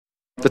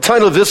The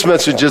title of this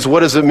message is, what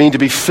does it mean to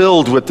be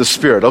filled with the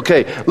Spirit?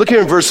 Okay, look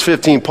here in verse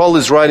 15. Paul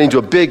is writing to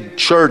a big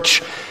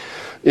church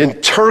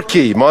in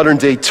Turkey,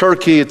 modern-day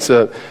Turkey. It's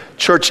a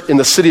church in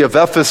the city of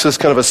Ephesus,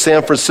 kind of a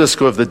San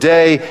Francisco of the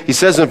day. He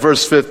says in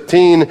verse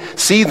 15,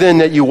 "See then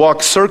that you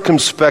walk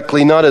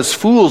circumspectly, not as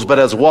fools, but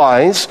as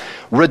wise,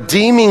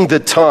 redeeming the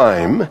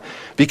time,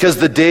 because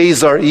the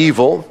days are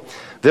evil.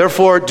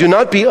 Therefore, do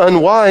not be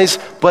unwise,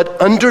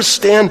 but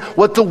understand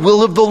what the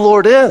will of the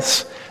Lord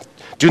is.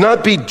 Do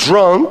not be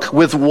drunk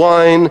with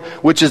wine,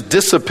 which is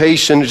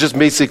dissipation." It just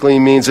basically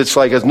means it's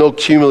like has no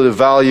cumulative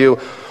value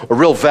or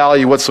real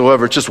value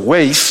whatsoever. It's just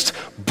waste.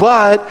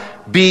 "But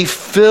be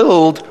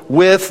filled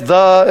with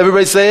the,"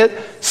 everybody say it,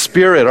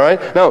 Spirit, all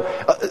right? Now,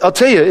 I'll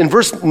tell you, in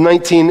verse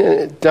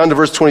 19 down to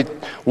verse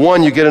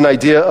 21, you get an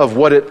idea of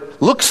what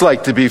it looks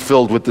like to be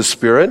filled with the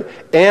Spirit.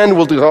 And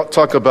we'll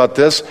talk about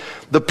this,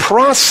 the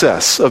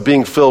process of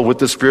being filled with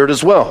the Spirit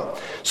as well.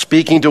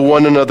 Speaking to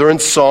one another in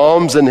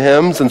psalms and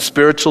hymns and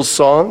spiritual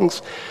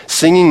songs,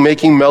 singing,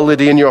 making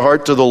melody in your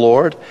heart to the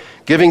Lord,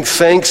 giving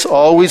thanks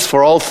always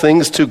for all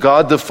things to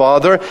God the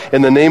Father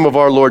in the name of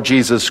our Lord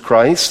Jesus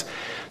Christ,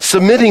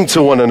 submitting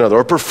to one another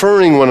or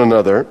preferring one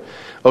another,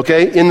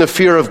 okay, in the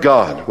fear of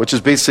God, which is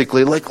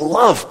basically like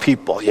love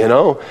people, you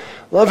know?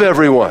 Love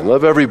everyone,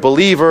 love every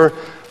believer,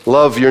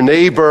 love your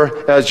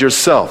neighbor as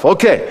yourself.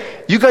 Okay,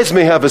 you guys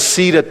may have a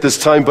seat at this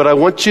time, but I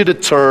want you to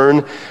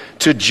turn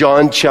to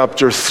John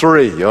chapter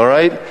 3, all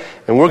right?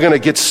 And we're going to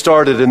get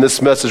started in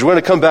this message. We're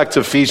going to come back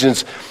to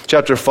Ephesians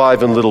chapter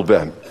 5 in a little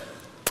bit.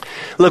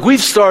 Look,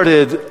 we've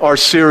started our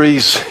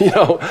series,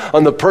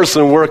 on the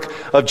person and work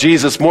of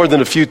Jesus more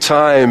than a few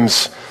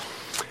times.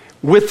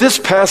 With this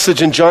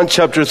passage in John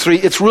chapter 3,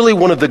 it's really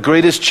one of the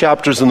greatest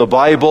chapters in the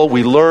Bible.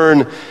 We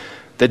learn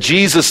that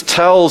Jesus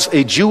tells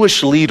a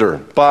Jewish leader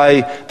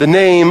by the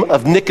name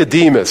of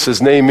Nicodemus.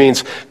 His name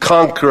means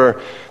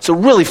conqueror. It's a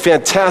really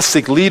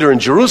fantastic leader in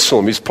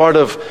Jerusalem. He's part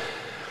of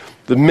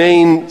the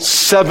main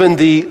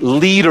 70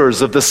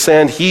 leaders of the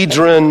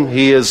Sanhedrin.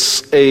 He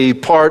is a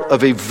part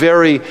of a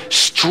very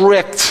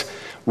strict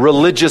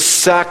religious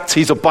sect.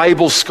 He's a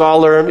Bible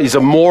scholar. He's a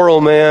moral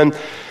man.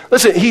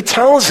 Listen, he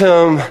tells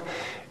him,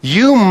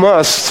 you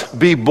must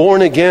be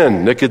born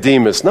again,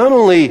 Nicodemus. Not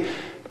only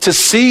to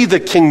see the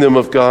kingdom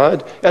of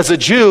God. As a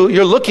Jew,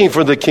 you're looking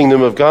for the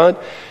kingdom of God.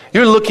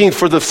 You're looking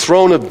for the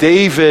throne of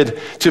David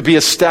to be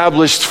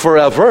established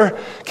forever,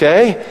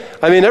 okay?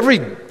 I mean, every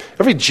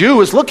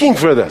Jew is looking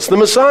for this, the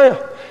Messiah,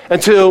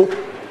 and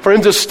for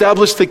him to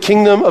establish the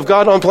kingdom of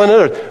God on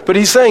planet Earth. But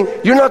he's saying,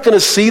 you're not going to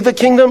see the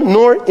kingdom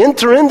nor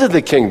enter into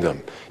the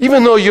kingdom,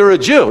 even though you're a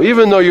Jew,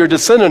 even though you're a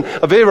descendant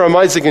of Abraham,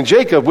 Isaac, and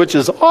Jacob, which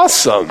is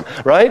awesome,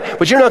 right?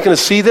 But you're not going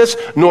to see this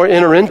nor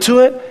enter into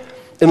it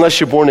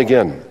unless you're born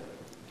again.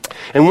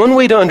 And one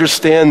way to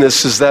understand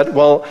this is that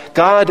while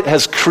God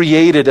has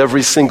created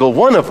every single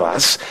one of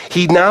us,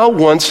 he now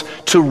wants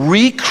to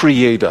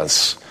recreate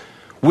us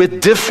with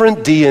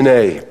different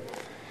DNA.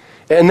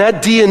 And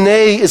that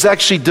DNA is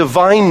actually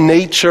divine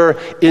nature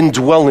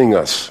indwelling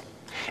us.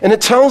 And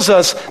it tells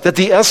us that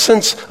the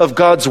essence of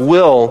God's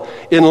will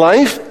in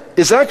life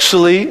is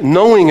actually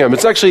knowing him.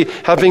 It's actually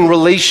having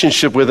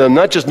relationship with him,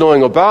 not just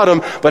knowing about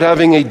him, but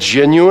having a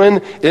genuine,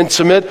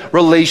 intimate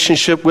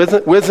relationship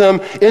with him.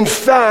 In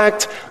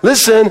fact,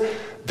 listen,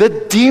 the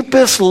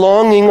deepest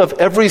longing of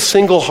every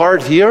single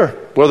heart here,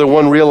 whether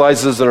one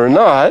realizes it or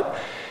not,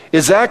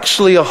 is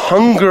actually a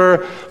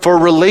hunger for a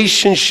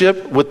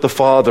relationship with the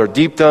Father.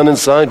 Deep down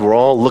inside, we're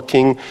all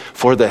looking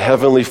for the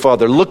Heavenly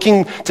Father,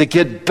 looking to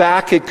get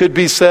back, it could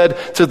be said,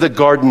 to the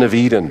Garden of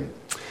Eden.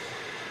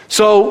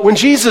 So when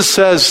Jesus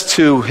says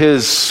to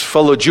his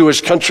fellow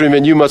Jewish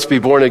countrymen, you must be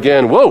born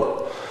again,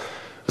 whoa.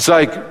 It's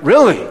like,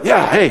 really?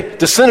 Yeah, hey,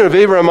 descendant of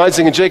Abraham,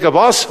 Isaac, and Jacob,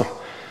 awesome.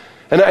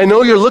 And I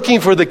know you're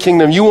looking for the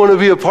kingdom. You want to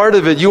be a part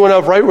of it. You want to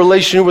have right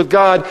relationship with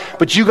God,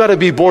 but you got to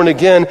be born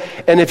again.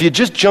 And if you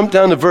just jump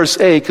down to verse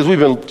 8, because we've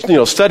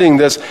been studying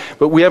this,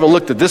 but we haven't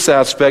looked at this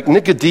aspect,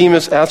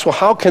 Nicodemus asks, well,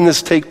 how can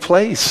this take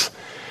place?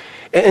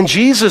 And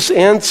Jesus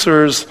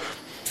answers,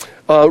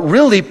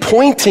 really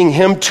pointing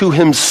him to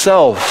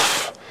himself.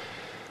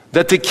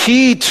 That the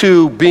key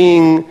to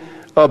being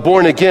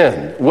born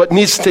again, what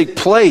needs to take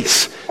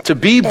place to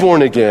be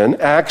born again,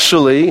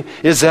 actually,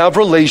 is to have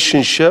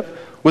relationship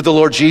with the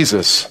Lord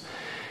Jesus.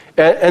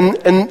 And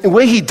the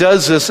way he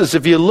does this is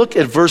if you look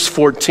at verse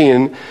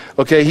 14,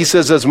 okay, he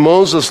says, as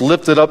Moses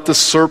lifted up the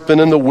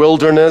serpent in the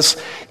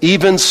wilderness,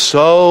 even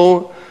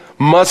so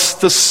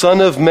must the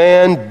Son of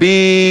Man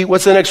be,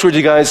 what's the next word,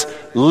 you guys?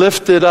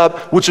 Lifted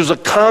up, which was a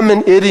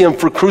common idiom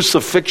for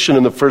crucifixion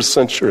in the first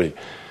century.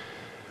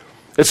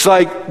 It's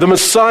like the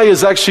Messiah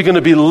is actually going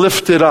to be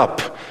lifted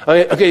up.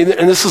 Okay,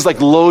 and this is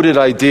like loaded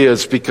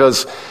ideas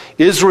because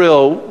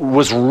Israel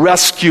was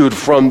rescued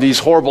from these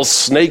horrible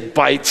snake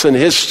bites in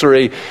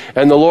history,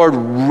 and the Lord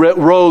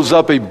rose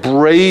up a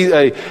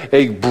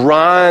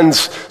bronze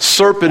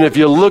serpent. If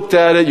you looked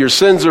at it, your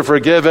sins are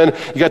forgiven.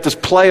 You got this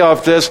play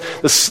off this.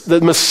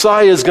 The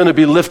Messiah is going to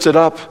be lifted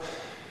up.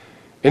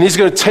 And he's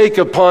going to take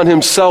upon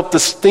himself the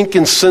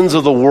stinking sins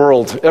of the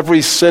world,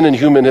 every sin in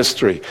human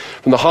history,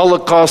 from the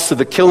Holocaust to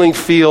the killing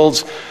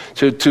fields,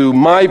 to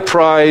my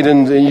pride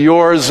and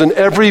yours and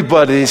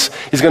everybody's.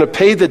 He's going to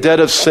pay the debt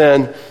of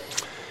sin.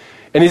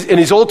 And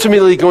he's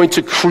ultimately going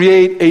to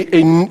create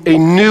a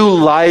new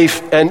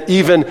life and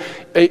even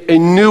a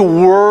new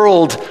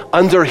world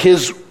under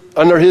his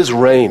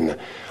reign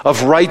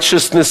of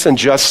righteousness and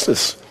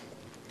justice.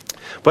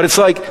 But it's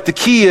like the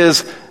key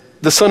is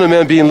the Son of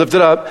Man being lifted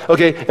up.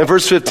 Okay, in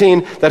verse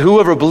 15, that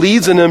whoever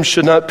believes in him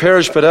should not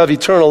perish but have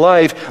eternal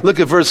life. Look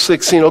at verse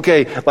 16.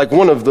 Okay, like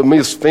one of the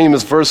most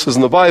famous verses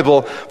in the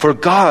Bible. For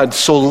God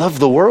so loved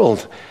the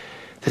world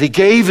that he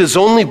gave his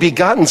only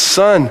begotten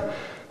Son,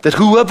 that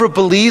whoever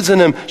believes in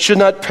him should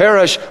not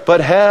perish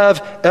but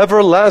have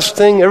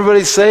everlasting,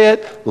 everybody say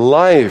it,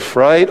 life,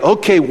 right?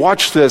 Okay,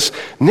 watch this.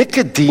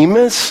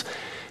 Nicodemus,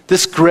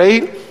 this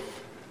great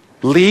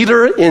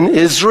leader in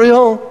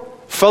Israel,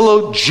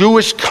 fellow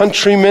Jewish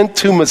countryman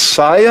to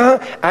Messiah,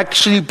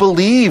 actually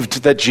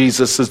believed that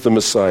Jesus is the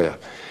Messiah.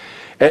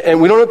 And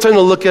we don't have time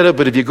to look at it,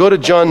 but if you go to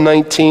John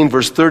 19,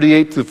 verse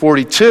 38 to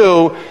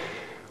 42,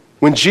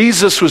 when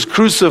Jesus was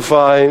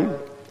crucified,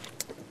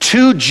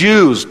 two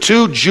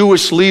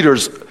Jewish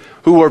leaders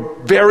who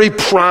were very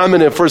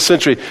prominent first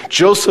century,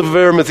 Joseph of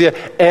Arimathea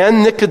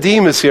and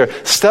Nicodemus here,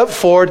 stepped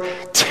forward,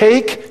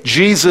 take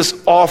Jesus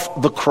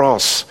off the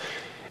cross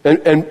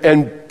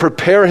and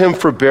prepare him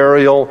for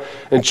burial.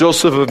 And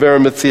Joseph of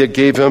Arimathea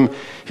gave him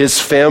his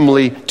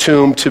family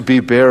tomb to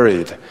be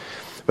buried.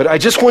 But I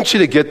just want you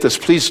to get this.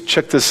 Please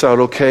check this out,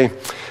 okay?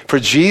 For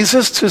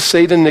Jesus to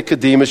say to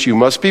Nicodemus, you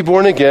must be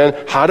born again.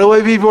 How do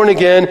I be born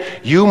again?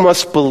 You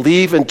must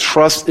believe and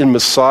trust in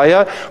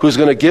Messiah, who's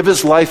going to give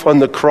his life on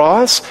the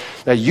cross.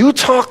 Now you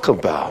talk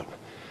about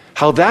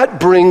how that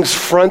brings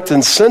front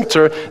and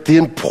center the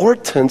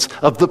importance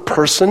of the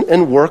person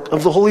and work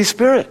of the Holy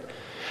Spirit.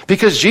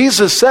 Because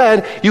Jesus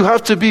said, you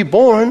have to be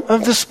born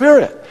of the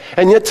Spirit.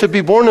 And yet to be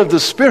born of the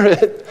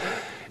Spirit,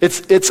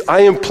 it's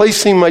I am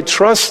placing my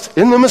trust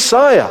in the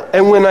Messiah.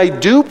 And when I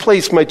do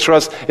place my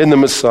trust in the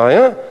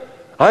Messiah,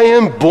 I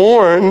am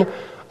born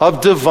of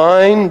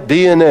divine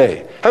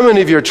DNA. How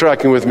many of you are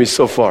tracking with me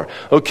so far?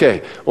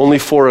 Okay, only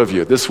 4 of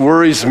you. This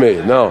worries me.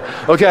 No.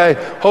 Okay, I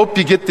hope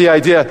you get the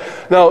idea.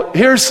 Now, I'm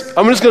just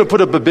going to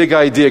put up a big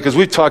idea because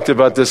we've talked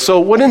about this.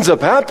 So what ends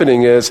up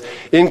happening is,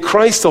 in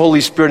Christ, the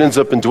Holy Spirit ends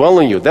up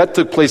indwelling you. That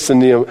took place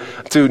to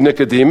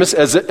Nicodemus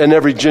and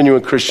every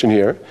genuine Christian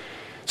here.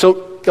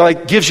 So,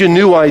 like, gives you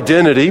new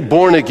identity,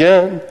 born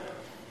again,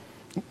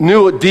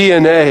 new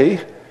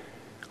DNA,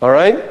 all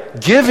right?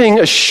 Giving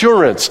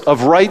assurance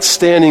of right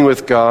standing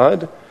with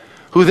God,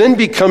 who then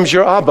becomes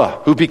your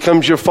Abba, who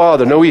becomes your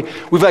Father. Now, we've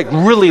like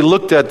really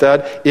looked at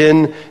that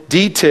in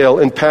detail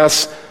in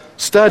past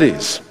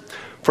studies.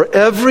 For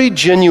every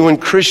genuine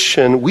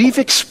Christian, we've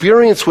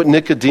experienced what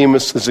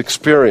Nicodemus has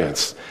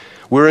experienced.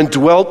 We're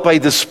indwelt by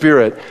the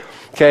Spirit.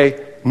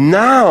 Okay,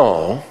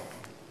 now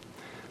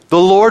the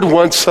Lord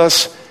wants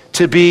us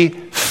to be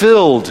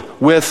filled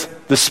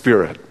with the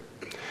Spirit.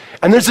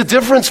 And there's a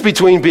difference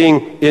between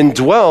being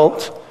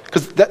indwelt,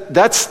 because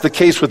that's the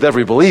case with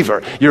every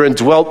believer. You're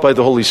indwelt by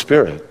the Holy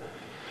Spirit.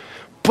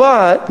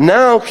 But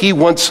now he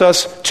wants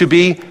us to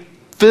be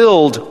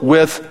filled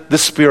with the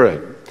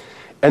Spirit.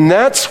 And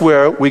that's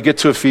where we get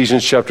to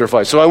Ephesians chapter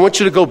 5. So I want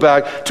you to go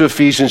back to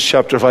Ephesians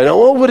chapter 5. Now,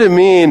 what would it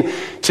mean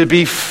to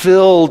be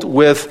filled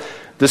with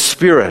the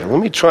Spirit? Let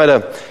me try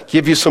to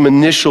give you some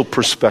initial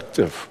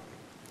perspective.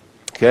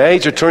 Okay,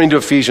 you're turning to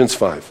Ephesians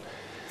 5.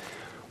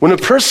 When a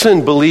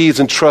person believes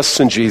and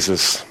trusts in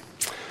Jesus,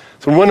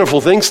 some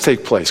wonderful things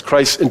take place.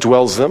 Christ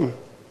indwells them.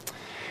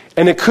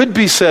 And it could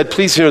be said,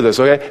 please hear this,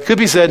 okay? It could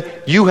be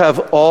said, you have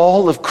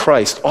all of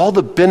Christ, all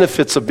the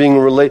benefits of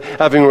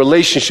having a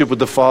relationship with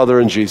the Father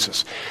and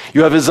Jesus.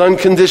 You have his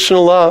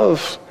unconditional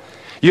love.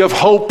 You have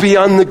hope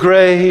beyond the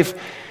grave.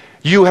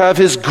 You have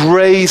his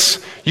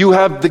grace. You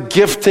have the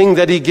gifting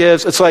that he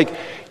gives. It's like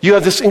you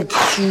have this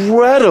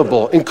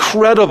incredible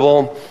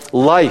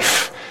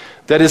life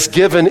that is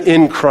given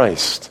in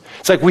Christ.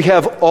 It's like we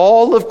have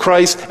all of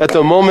Christ at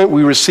the moment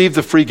we receive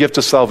the free gift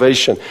of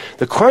salvation.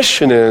 The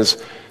question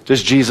is,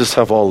 does Jesus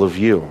have all of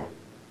you?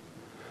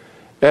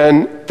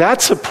 And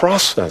that's a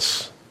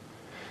process.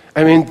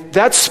 I mean,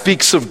 that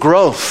speaks of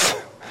growth.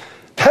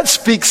 That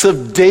speaks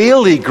of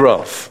daily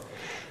growth.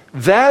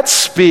 That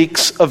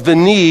speaks of the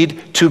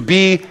need to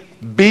be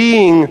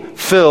being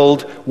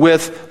filled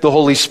with the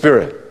Holy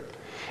Spirit.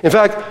 In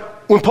fact,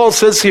 when Paul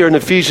says here in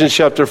Ephesians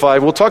chapter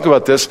 5, we'll talk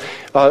about this,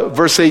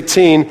 verse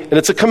 18, and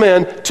it's a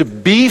command to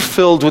be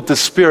filled with the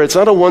Spirit. It's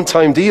not a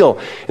one-time deal.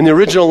 In the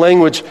original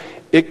language,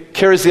 it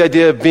carries the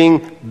idea of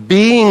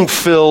being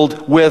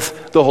filled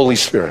with the Holy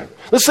Spirit.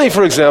 Let's say,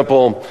 for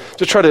example,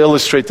 to try to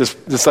illustrate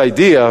this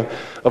idea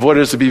of what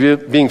it is to be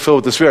being filled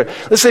with the Spirit.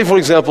 Let's say, for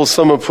example,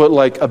 someone put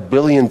like $1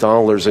 billion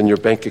in your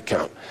bank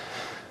account.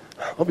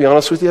 I'll be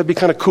honest with you, that'd be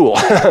kind of cool.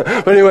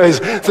 But anyways,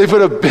 if they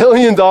put $1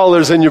 billion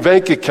in your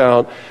bank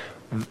account,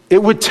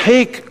 it would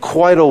take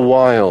quite a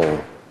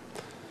while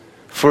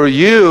for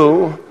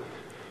you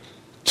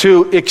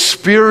to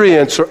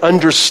experience or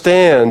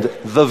understand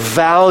the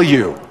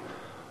value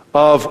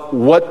of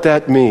what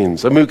that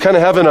means. I mean, we kind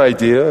of have an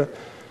idea,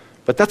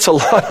 but that's a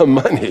lot of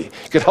money.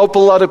 You could help a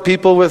lot of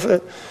people with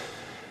it,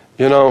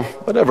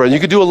 whatever. And you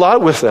could do a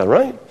lot with that,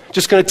 right?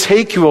 Just going to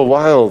take you a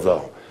while,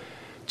 though,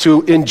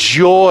 to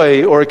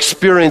enjoy or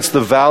experience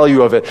the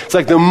value of it. It's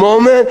like the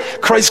moment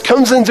Christ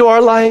comes into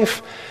our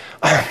life,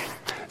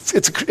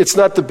 it's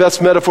not the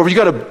best metaphor. You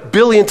got a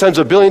billion times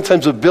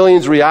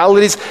billions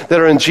realities that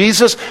are in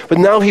Jesus, but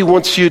now he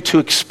wants you to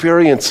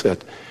experience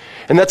it.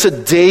 And that's a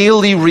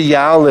daily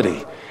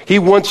reality. He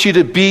wants you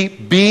to be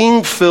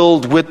being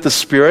filled with the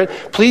Spirit.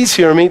 Please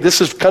hear me. This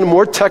is kind of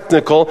more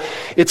technical.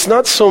 It's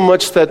not so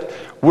much that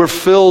we're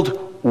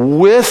filled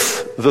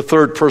with the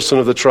third person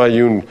of the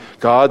triune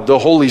God, the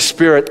Holy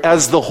Spirit,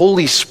 as the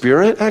Holy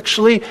Spirit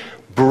actually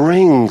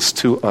brings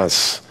to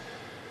us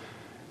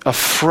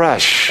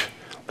afresh,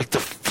 like the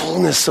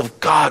fullness of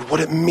God,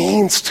 what it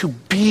means to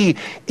be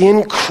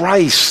in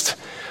Christ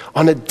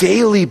on a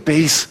daily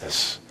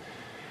basis.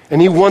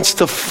 And he wants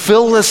to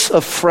fill us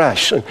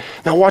afresh.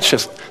 Now watch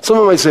this.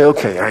 Someone might say,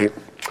 I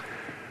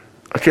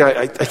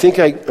think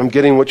I'm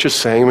getting what you're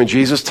saying. I mean,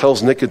 Jesus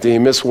tells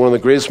Nicodemus, one of the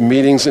greatest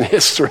meetings in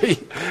history,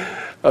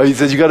 he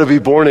says, you got to be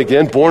born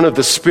again, born of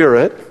the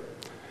Spirit.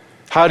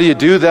 How do you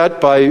do that?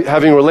 By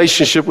having a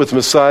relationship with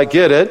Messiah.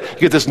 Get it? You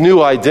get this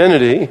new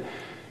identity.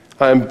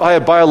 I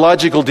have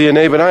biological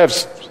DNA, but I have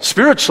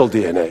spiritual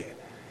DNA.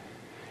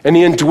 And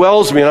he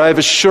indwells me, and I have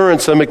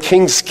assurance I'm a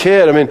king's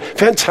kid. I mean,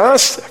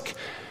 fantastic.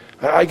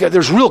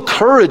 There's real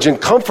courage and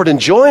comfort and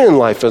joy in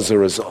life as a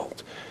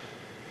result.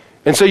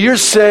 And so you're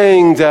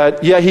saying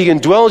that, he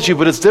indwells you,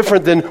 but it's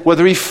different than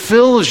whether he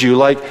fills you,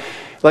 like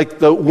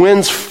the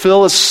winds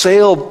fill a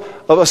sailboat.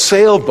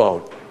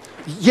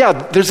 Yeah,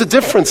 there's a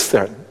difference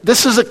there.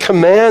 This is a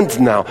command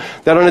now,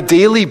 that on a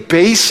daily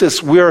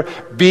basis we're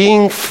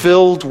being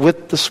filled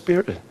with the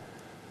Spirit.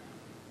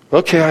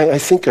 Okay, I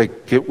think I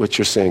get what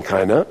you're saying,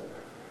 kind of.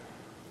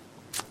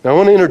 Now I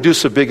want to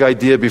introduce a big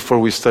idea before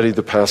we study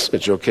the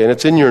passage, okay? And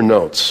it's in your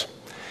notes.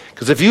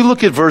 Because if you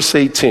look at verse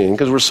 18,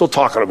 because we're still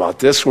talking about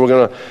this, we're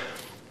going to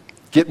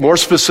get more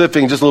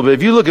specific in just a little bit.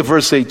 If you look at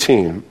verse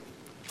 18,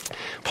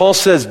 Paul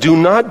says, do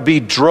not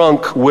be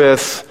drunk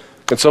with,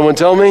 can someone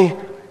tell me?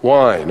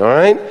 Wine, all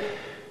right?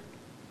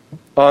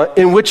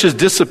 In which is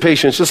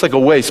dissipation. It's just like a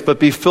waste, but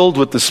be filled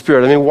with the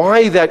Spirit. I mean,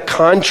 why that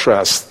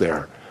contrast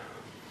there?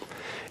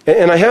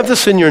 And I have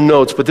this in your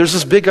notes, but there's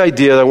this big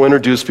idea that I want to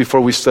introduce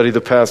before we study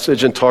the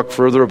passage and talk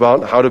further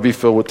about how to be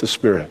filled with the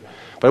Spirit.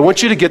 But I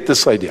want you to get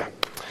this idea.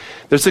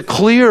 There's a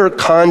clear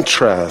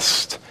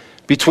contrast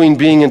between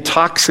being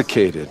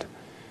intoxicated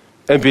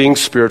and being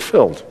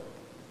Spirit-filled.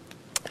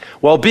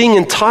 While being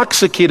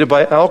intoxicated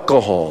by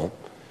alcohol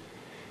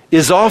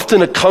is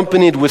often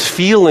accompanied with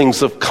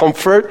feelings of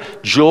comfort,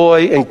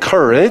 joy, and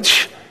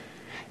courage,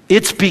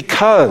 it's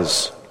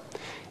because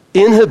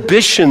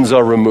inhibitions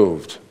are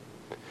removed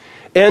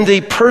and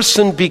a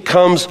person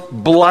becomes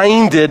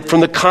blinded from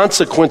the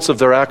consequence of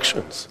their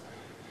actions.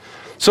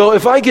 So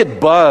if I get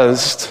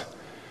buzzed,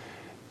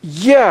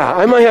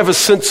 I might have a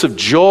sense of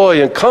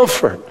joy and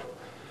comfort,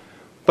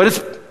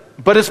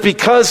 but it's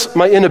because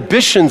my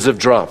inhibitions have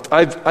dropped.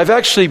 I've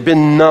actually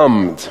been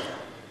numbed.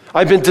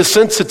 I've been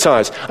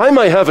desensitized. I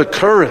might have a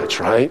courage,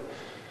 right?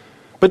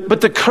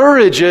 But the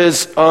courage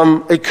is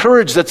a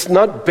courage that's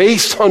not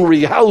based on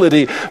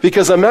reality,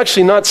 because I'm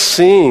actually not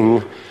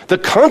seeing the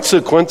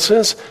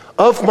consequences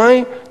of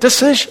my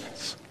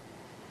decisions.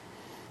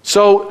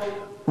 So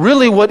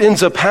really what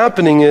ends up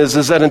happening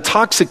is that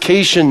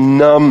intoxication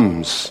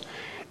numbs,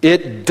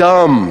 it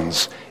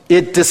dumbs,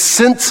 it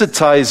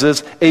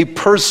desensitizes a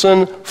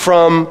person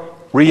from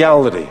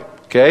reality.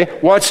 Okay,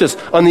 watch this.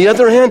 On the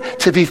other hand,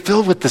 to be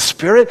filled with the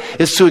Spirit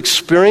is to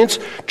experience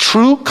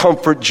true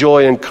comfort,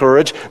 joy, and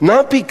courage,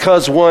 not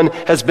because one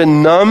has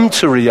been numb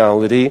to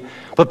reality,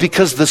 but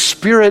because the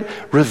Spirit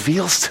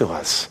reveals to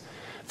us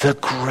the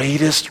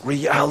greatest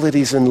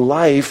realities in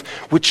life,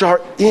 which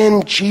are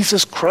in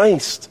Jesus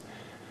Christ.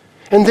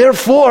 And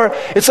therefore,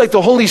 it's like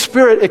the Holy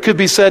Spirit, it could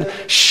be said,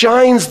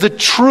 shines the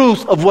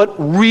truth of what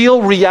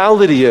real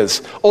reality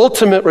is,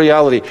 ultimate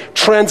reality,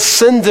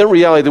 transcendent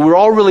reality that we're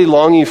all really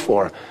longing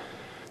for,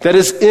 that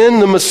is in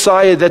the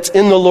Messiah, that's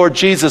in the Lord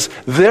Jesus.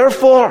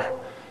 Therefore,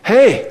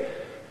 hey,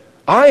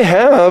 I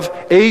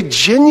have a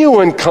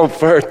genuine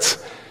comfort,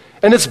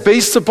 and it's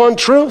based upon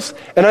truth.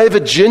 And I have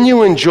a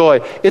genuine joy.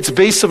 It's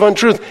based upon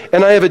truth.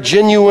 And I have a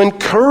genuine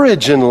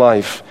courage in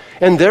life.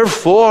 And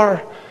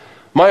therefore,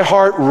 my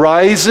heart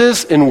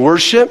rises in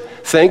worship,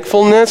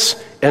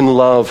 thankfulness, and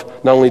love,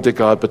 not only to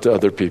God, but to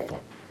other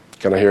people.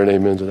 Can I hear an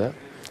amen to that?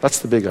 That's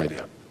the big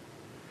idea.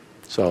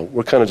 So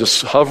we're kind of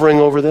just hovering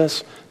over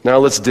this. Now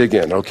let's dig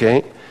in,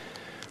 okay?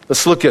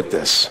 Let's look at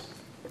this.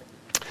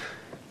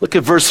 Look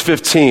at verse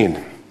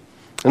 15.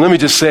 And let me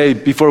just say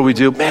before we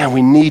do,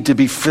 we need to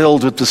be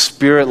filled with the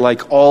Spirit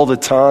like all the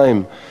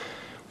time.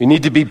 We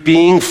need to be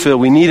being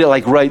filled. We need it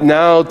like right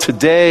now,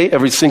 today,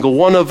 every single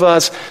one of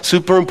us.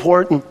 Super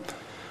important.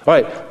 All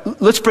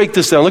right, let's break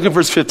this down. Look at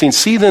verse 15.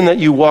 See then that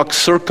you walk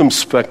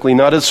circumspectly,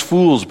 not as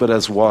fools, but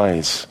as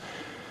wise.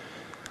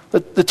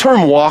 The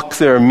term walk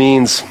there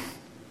means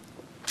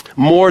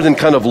more than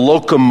kind of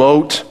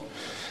locomote.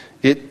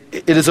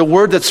 It is a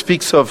word that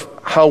speaks of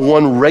how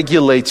one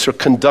regulates or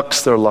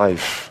conducts their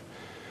life.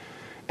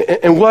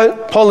 And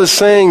what Paul is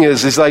saying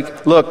is he's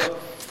like, look,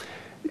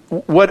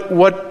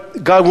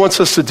 what God wants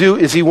us to do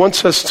is he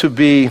wants us to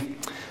be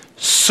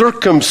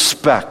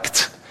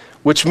circumspect,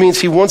 which means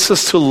he wants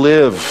us to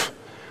live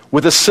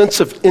with a sense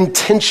of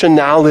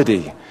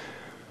intentionality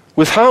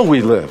with how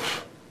we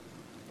live.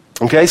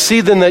 Okay, see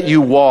then that you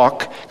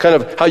walk, kind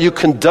of how you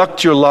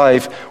conduct your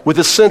life with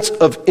a sense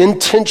of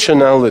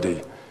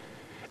intentionality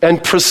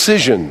and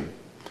precision.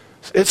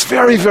 It's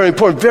very, very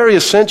important, very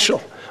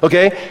essential.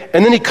 Okay,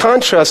 and then he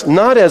contrasts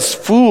not as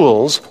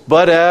fools,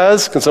 but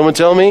as, can someone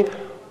tell me?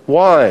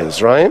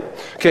 Wise, right?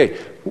 Okay,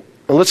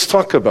 let's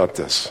talk about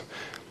this.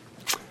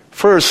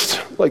 First,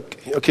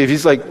 if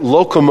he's like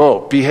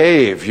locomote,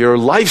 behave, your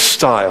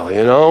lifestyle,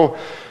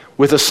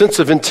 with a sense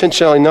of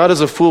intentionality, not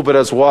as a fool, but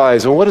as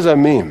wise. And what does that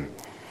mean?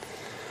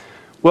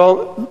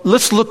 Well,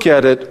 let's look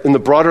at it in the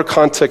broader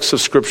context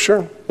of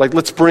Scripture.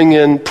 Let's bring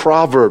in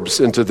Proverbs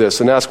into this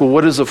and ask, well,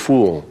 what is a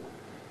fool?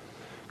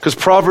 Because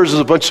Proverbs is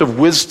a bunch of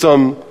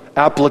wisdom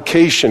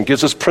application,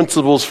 gives us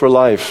principles for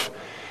life,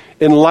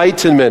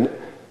 enlightenment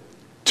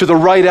to the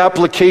right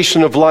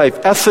application of life,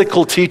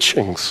 ethical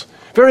teachings.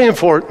 Very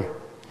important.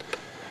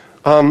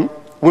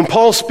 When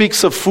Paul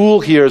speaks of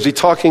fool here, is he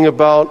talking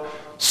about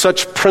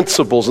such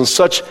principles and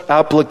such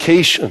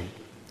application?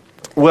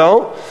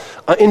 Well,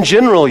 in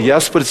general,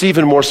 yes, but it's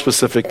even more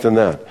specific than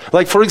that.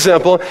 Like, for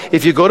example,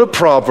 if you go to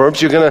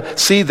Proverbs, you're going to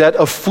see that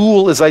a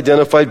fool is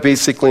identified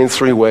basically in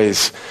three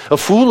ways. A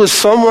fool is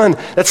someone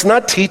that's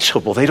not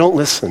teachable. They don't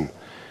listen.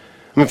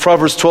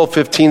 Proverbs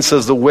 12:15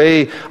 says, the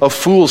way of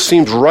fools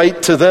seems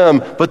right to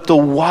them, but the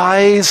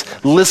wise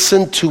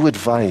listen to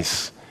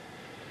advice.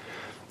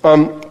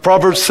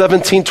 Proverbs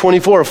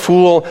 17:24, a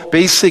fool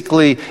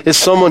basically is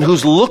someone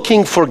who's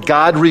looking for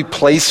God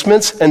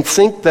replacements and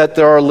think that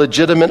there are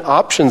legitimate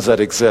options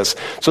that exist.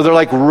 So they're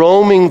like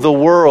roaming the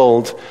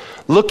world,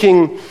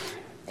 looking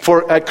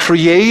at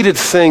created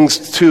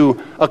things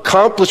to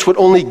accomplish what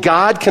only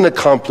God can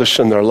accomplish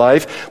in their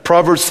life.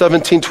 Proverbs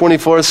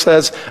 17:24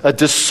 says, a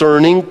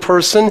discerning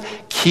person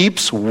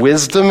keeps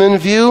wisdom in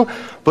view,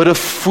 but a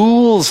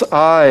fool's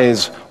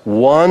eyes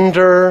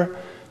wander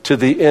to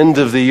the end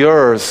of the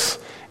earth.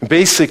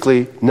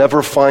 Basically,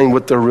 never find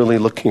what they're really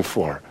looking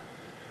for.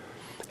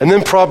 And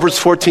then Proverbs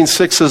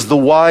 14:6 says, the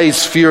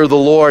wise fear the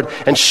Lord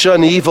and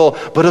shun evil,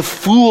 but a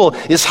fool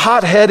is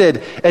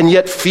hot-headed and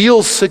yet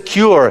feels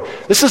secure.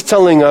 This is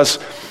telling us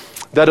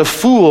that a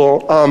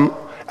fool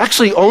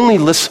actually only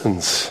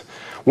listens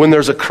when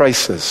there's a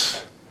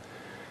crisis.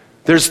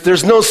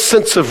 There's no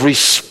sense of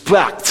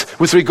respect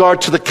with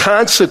regard to the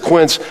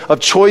consequence of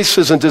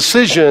choices and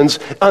decisions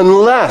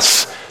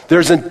unless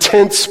there's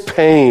intense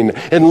pain,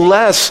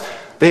 unless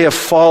they have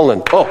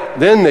fallen. Oh,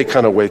 then they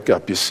kind of wake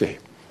up, you see.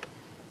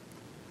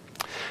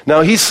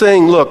 Now he's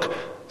saying, look,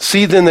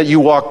 see then that you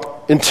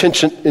walk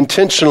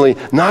intentionally,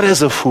 not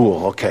as a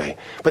fool, okay?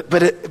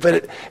 But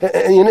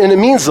it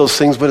means those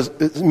things,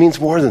 but it means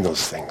more than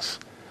those things,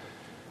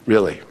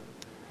 really.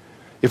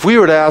 If we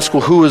were to ask,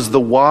 well, who is the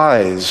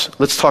wise?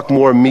 Let's talk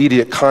more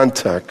immediate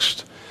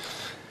context.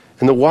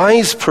 And the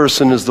wise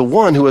person is the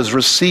one who has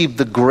received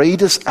the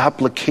greatest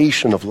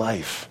application of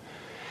life.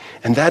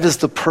 And that is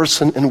the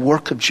person and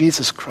work of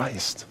Jesus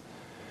Christ.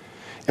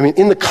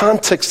 In the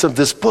context of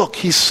this book,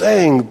 he's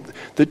saying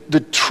that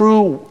the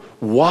true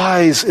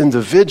wise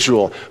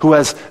individual who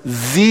has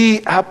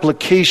the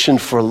application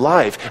for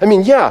life.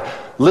 Yeah,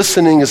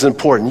 listening is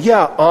important.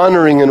 Yeah,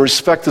 honoring and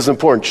respect is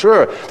important.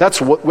 Sure,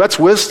 that's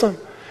wisdom.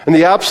 And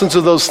the absence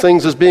of those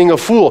things is being a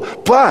fool.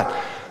 But,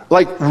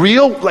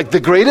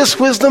 the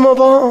greatest wisdom of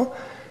all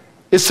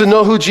is to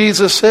know who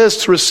Jesus is,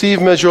 to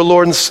receive him as your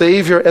Lord and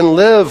Savior, and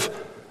live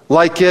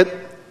like it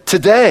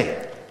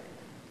today.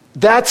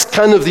 That's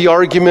kind of the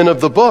argument of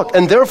the book.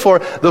 And therefore,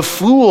 the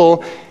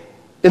fool,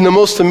 in the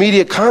most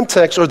immediate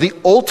context, or the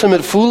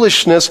ultimate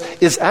foolishness,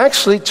 is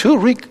actually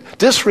to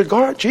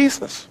disregard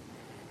Jesus.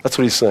 That's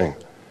what he's saying.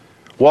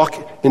 Walk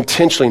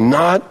intentionally,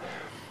 not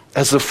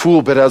as a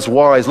fool, but as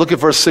wise. Look at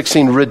verse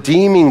 16,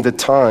 redeeming the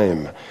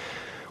time.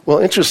 Well,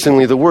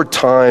 interestingly, the word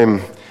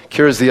time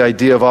carries the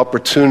idea of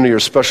opportunity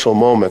or special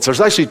moments. There's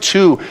actually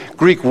two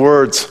Greek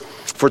words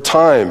for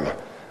time.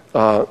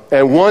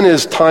 And one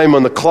is time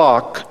on the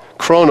clock,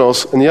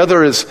 chronos, and the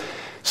other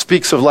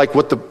speaks of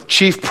what the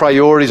chief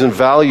priorities and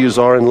values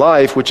are in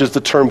life, which is the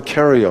term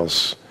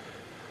kairos.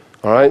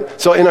 All right?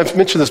 So, and I've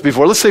mentioned this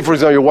before. Let's say, for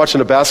example, you're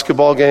watching a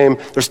basketball game.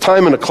 There's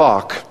time on the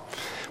clock.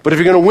 But if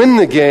you're going to win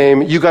the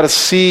game, you got to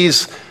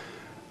seize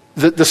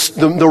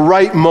the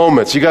right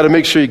moments. You got to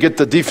make sure you get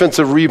the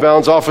defensive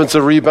rebounds,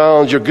 offensive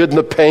rebounds, you're good in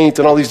the paint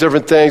and all these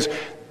different things.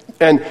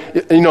 And,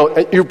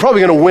 you're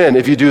probably going to win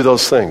if you do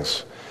those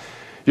things.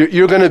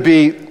 You're going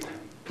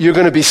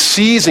to be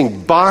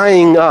seizing,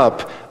 buying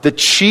up the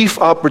chief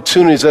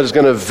opportunities that is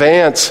going to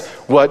advance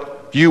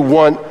what you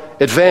want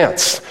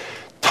advance.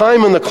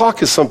 Time on the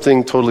clock is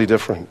something totally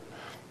different.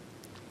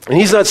 And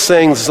he's not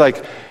saying it's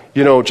like,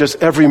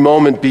 just every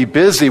moment be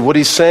busy. What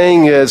he's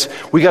saying is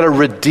we got to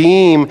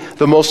redeem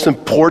the most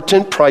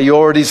important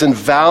priorities and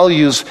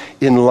values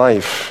in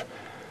life.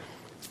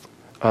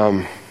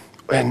 And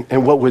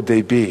what would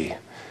they be?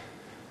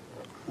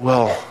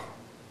 Well,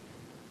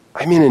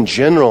 in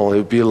general, it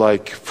would be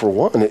like, for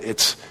one,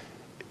 it's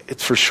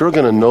for sure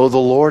going to know the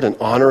Lord and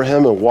honor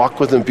him and walk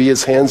with him, be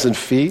his hands and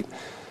feet,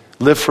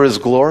 live for his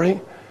glory.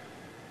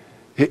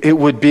 It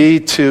would be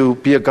to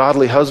be a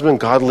godly husband,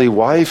 godly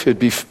wife.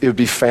 It would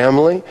be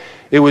family.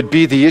 It would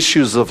be the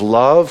issues of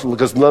love,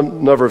 because love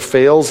never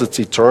fails. It's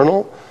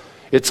eternal.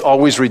 It's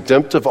always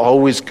redemptive,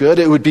 always good.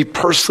 It would be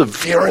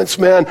perseverance,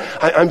 man.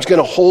 I'm just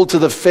going to hold to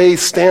the faith,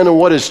 stand on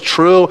what is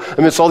true.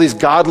 It's all these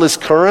godless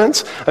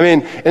currents.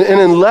 And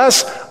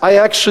unless I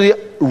actually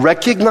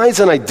recognize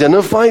and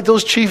identify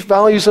those chief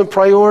values and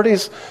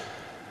priorities,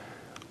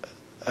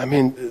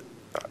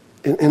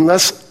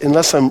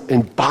 unless I'm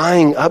in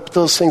buying up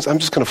those things, I'm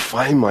just going to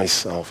find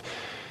myself,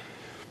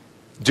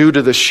 due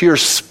to the sheer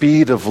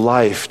speed of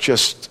life,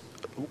 just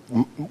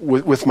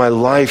with my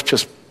life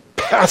just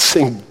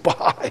passing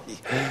by,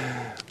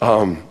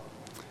 and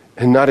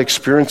not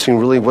experiencing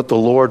really what the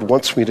Lord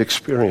wants me to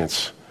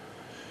experience.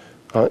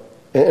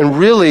 And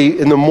really,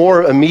 in the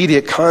more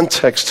immediate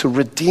context, to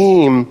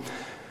redeem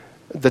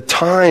the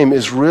time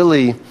is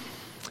really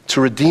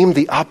to redeem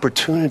the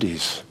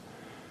opportunities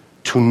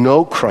to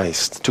know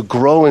Christ, to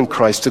grow in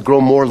Christ, to grow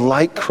more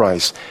like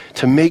Christ,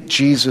 to make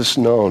Jesus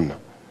known.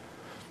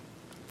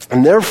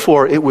 And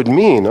therefore, it would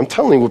mean, I'm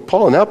telling you, with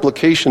Paul, an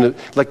application,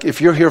 like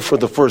if you're here for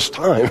the first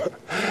time,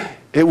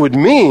 it would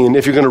mean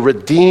if you're going to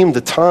redeem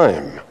the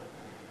time,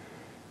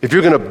 if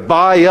you're going to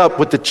buy up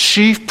what the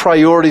chief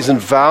priorities and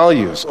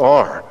values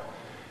are,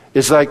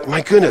 it's like,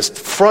 my goodness,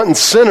 front and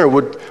center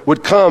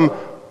would come,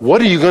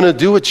 what are you going to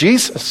do with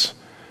Jesus,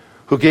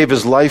 who gave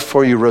his life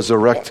for you,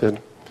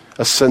 resurrected,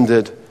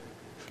 ascended,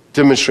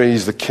 demonstrated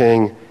he's the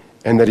king,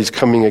 and that he's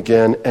coming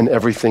again, and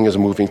everything is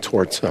moving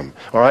towards him.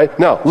 All right?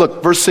 Now,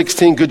 look, verse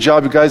 16, good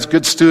job, you guys,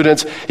 good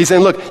students. He's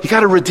saying, look, you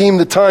got to redeem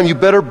the time. You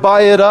better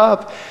buy it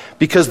up,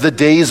 because the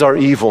days are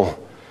evil.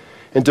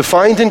 And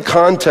defined in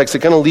context, it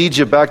kind of leads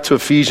you back to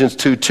Ephesians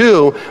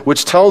 2:2,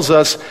 which tells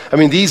us,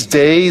 these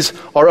days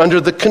are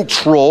under the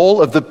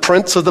control of the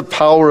prince of the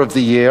power of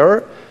the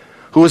air,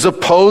 who is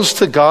opposed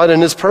to God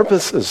and his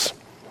purposes.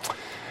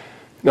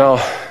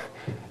 Now,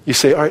 you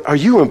say, are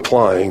you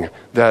implying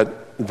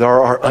that there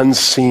are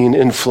unseen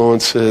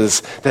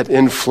influences that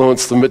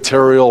influence the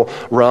material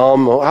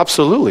realm? Well,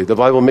 absolutely. The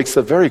Bible makes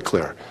that very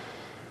clear.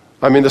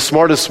 The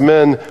smartest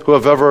men who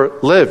have ever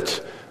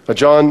lived,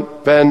 John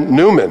Van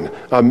Neumann,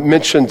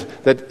 mentioned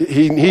that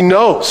he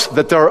knows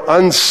that there are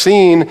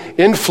unseen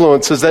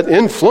influences that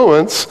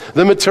influence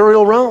the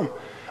material realm.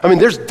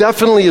 There's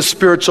definitely a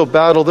spiritual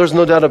battle. There's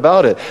no doubt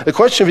about it. The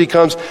question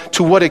becomes,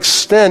 to what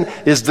extent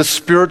is the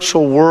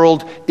spiritual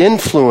world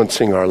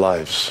influencing our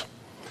lives?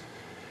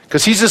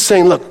 Because he's just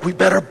saying, look, we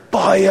better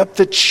buy up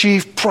the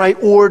chief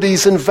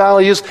priorities and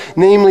values,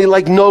 namely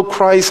like know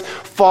Christ,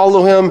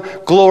 follow him,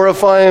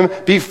 glorify him,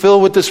 be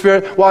filled with the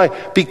Spirit. Why?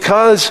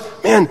 Because,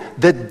 man,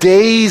 the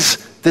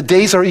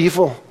days are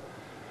evil.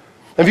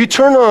 If you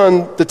turn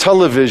on the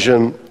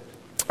television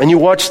and you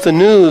watch the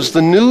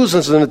news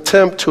is an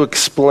attempt to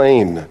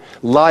explain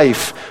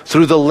life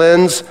through the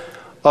lens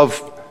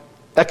of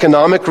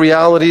economic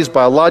realities,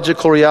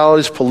 biological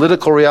realities,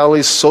 political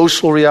realities,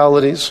 social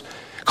realities,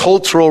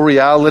 cultural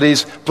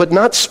realities, but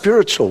not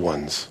spiritual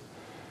ones.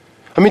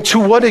 To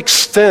what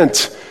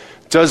extent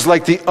does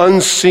the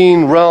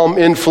unseen realm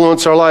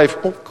influence our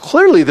life? Well,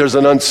 clearly there's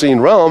an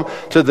unseen realm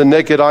to the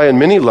naked eye in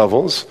many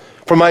levels,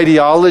 from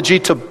ideology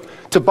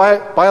to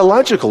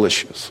biological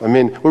issues.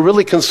 We're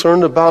really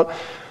concerned about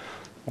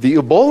the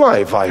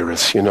Ebola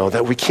virus,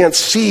 that we can't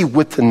see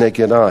with the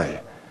naked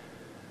eye.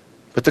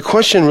 But the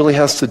question really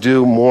has to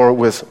do more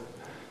with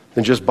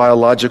than just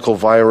biological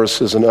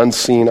viruses and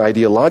unseen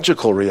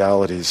ideological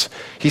realities.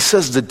 He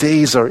says the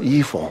days are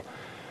evil.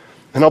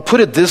 And I'll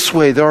put it this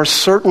way, there are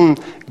certain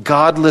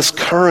godless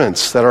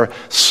currents that are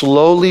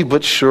slowly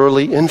but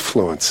surely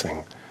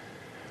influencing.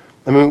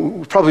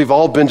 We probably have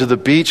all been to the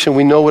beach and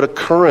we know what a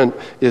current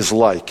is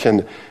like.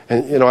 And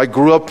I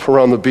grew up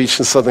around the beach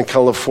in Southern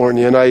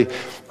California, and I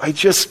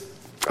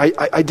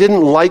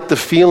didn't like the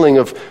feeling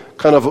of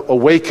kind of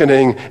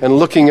awakening and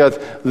looking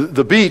at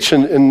the beach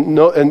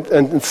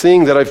and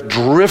seeing that I've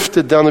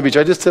drifted down the beach.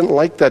 I just didn't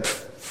like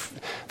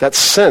that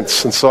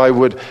sense. And so I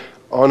would,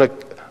 on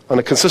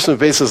a consistent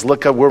basis,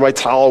 look at where my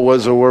towel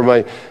was or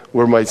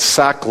where my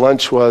sack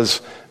lunch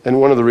was. And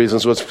one of the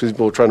reasons was because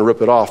people were trying to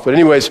rip it off. But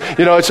anyways,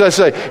 it's just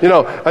like,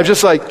 I'm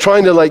just like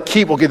trying to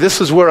keep, okay, this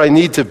is where I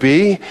need to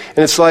be. And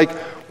it's like,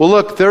 well,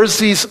 look,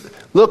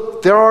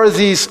 there are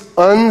these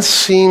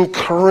unseen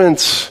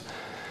currents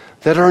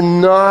that are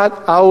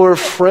not our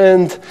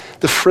friend,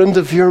 the friend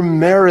of your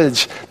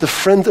marriage, the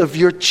friend of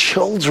your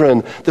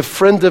children, the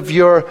friend of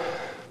your,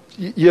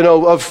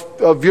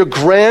 of your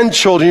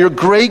grandchildren, your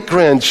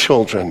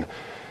great-grandchildren.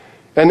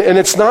 And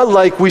it's not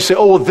like we say,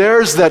 oh, well,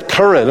 there's that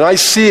current, and I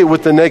see it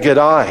with the naked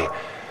eye.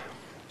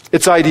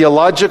 It's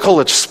ideological,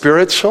 it's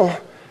spiritual,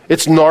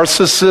 it's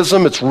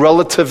narcissism, it's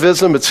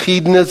relativism, it's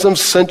hedonism,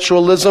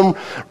 sensualism,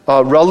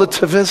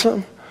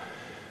 relativism.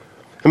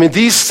 I mean,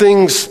 these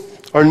things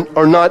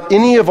are not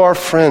any of our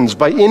friends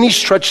by any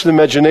stretch of the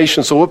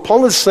imagination. So what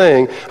Paul is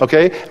saying,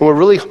 okay, and we're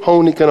really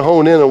going to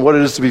hone in on what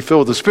it is to be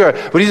filled with the Spirit,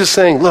 but he's just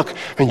saying, look,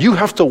 and you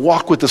have to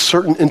walk with a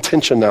certain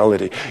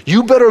intentionality.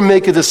 You better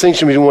make a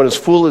distinction between what is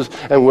foolish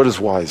and what is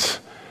wise.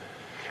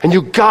 And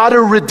you got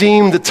to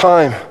redeem the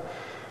time.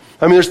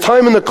 I mean, there's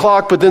time in the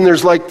clock, but then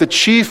there's like the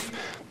chief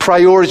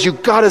priorities you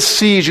got to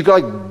seize. You got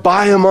to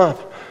buy them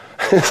up.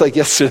 It's like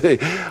yesterday,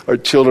 our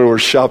children were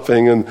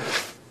shopping and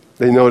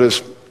they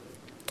noticed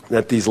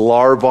that these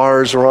Lar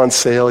bars are on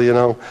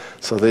sale,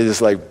 So they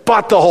just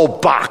bought the whole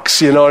box,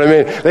 you know what I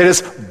mean? They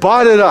just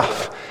bought it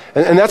up.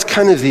 And that's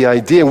kind of the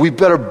idea. We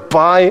better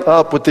buy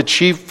up what the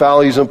chief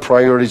values and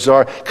priorities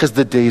are because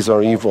the days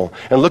are evil.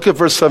 And look at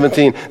verse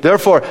 17.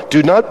 Therefore,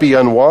 do not be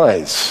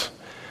unwise,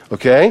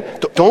 okay?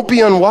 Don't be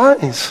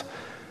unwise,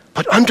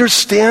 but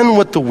understand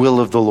what the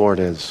will of the Lord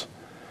is.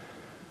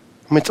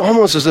 I mean, it's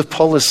almost as if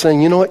Paul is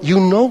saying, you know what?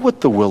 You know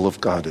what the will of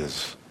God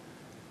is.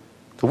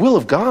 The will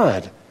of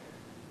God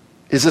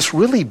is this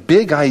really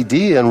big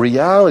idea and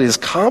reality, this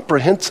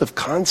comprehensive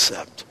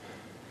concept,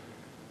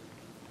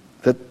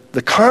 that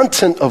the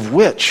content of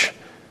which,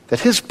 that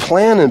his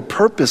plan and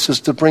purpose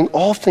is to bring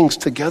all things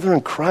together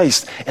in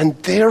Christ and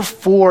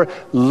therefore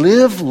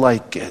live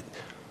like it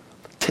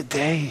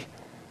today.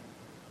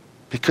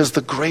 Because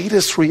the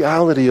greatest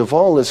reality of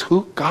all is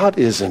who God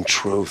is in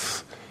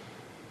truth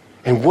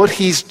and what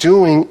he's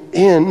doing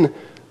in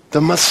the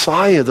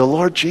Messiah, the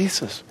Lord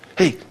Jesus.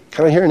 Hey,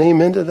 can I hear an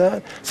amen to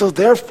that? So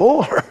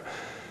therefore,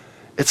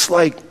 it's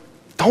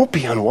don't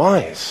be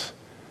unwise.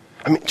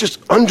 I mean, just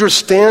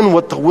understand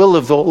what the will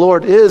of the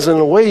Lord is. In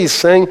a way, he's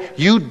saying,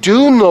 you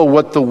do know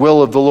what the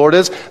will of the Lord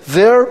is.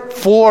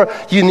 Therefore,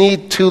 you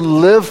need to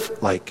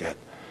live like it.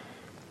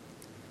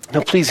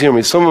 Now, please hear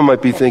me. Someone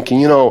might be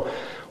thinking, well,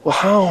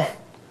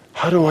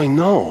 how do I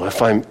know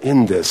if I'm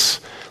in this?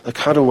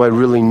 How do I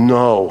really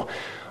know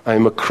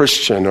I'm a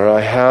Christian or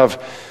I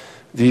have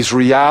these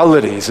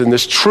realities and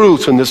this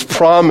truth and this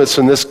promise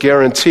and this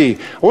guarantee?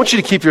 I want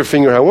you to keep your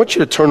finger. I want you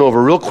to turn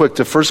over real quick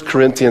to 1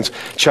 Corinthians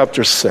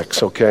chapter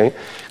 6, okay?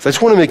 So I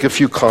just want to make a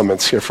few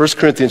comments here. 1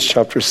 Corinthians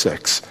chapter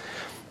 6.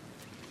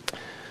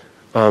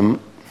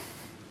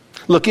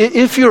 Look,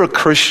 if you're a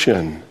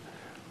Christian,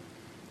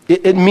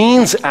 it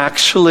means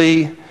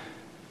actually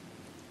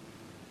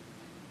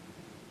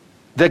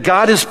that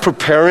God is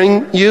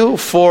preparing you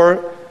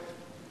for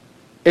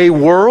a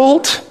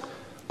world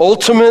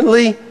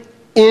ultimately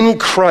in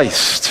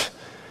Christ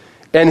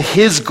and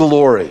his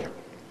glory.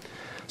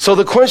 So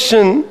the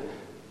question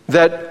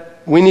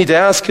that we need to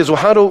ask is, well,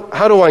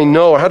 how do I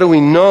know, or how do we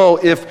know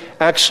if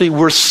actually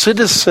we're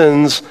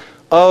citizens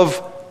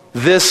of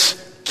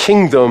this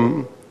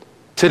kingdom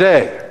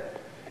today?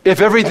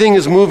 If everything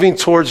is moving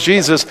towards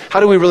Jesus, how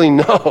do we really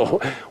know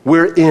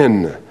we're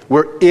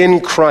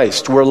in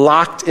Christ? We're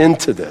locked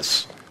into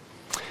this.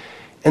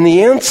 And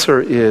the answer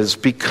is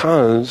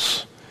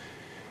because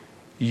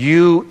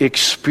you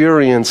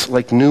experience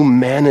new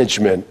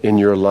management in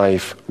your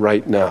life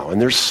right now.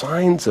 And there's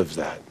signs of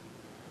that.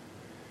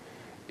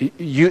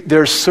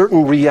 There are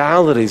certain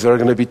realities that are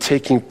going to be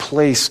taking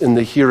place in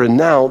the here and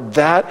now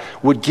that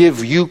would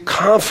give you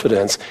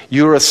confidence.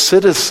 You're a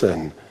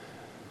citizen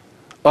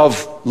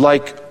of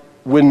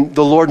when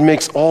the Lord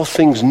makes all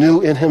things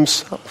new in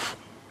himself.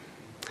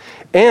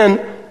 And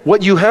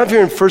what you have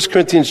here in 1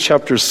 Corinthians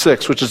chapter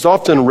 6, which is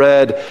often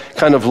read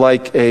kind of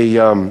like a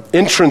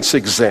entrance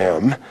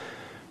exam,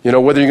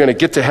 whether you're going to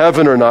get to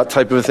heaven or not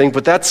type of a thing,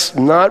 but that's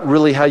not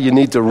really how you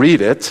need to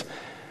read it.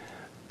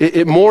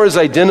 It more is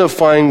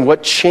identifying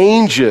what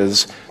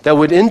changes that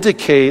would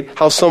indicate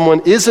how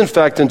someone is in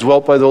fact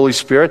indwelt by the Holy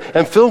Spirit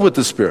and filled with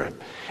the Spirit.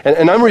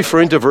 And I'm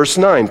referring to verse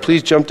 9.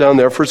 Please jump down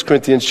there, 1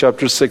 Corinthians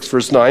chapter 6,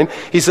 verse 9.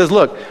 He says,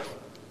 look,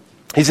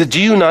 he said, do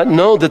you not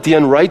know that the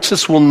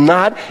unrighteous will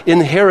not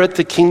inherit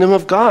the kingdom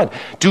of God?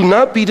 Do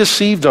not be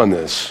deceived on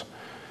this.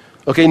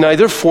 Okay,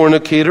 neither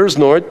fornicators,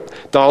 nor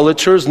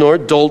idolaters, nor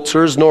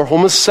adulterers, nor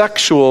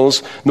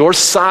homosexuals, nor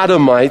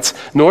sodomites,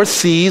 nor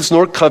thieves,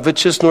 nor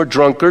covetous, nor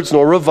drunkards,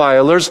 nor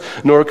revilers,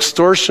 nor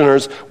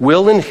extortioners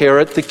will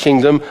inherit the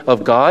kingdom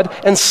of God.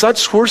 And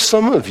such were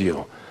some of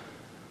you.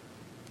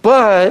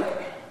 But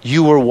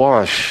you were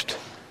washed,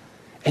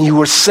 and you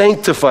were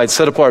sanctified,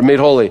 set apart, made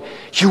holy.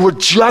 You were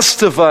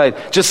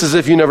justified, just as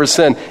if you never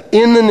sinned,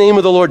 in the name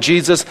of the Lord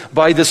Jesus,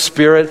 by the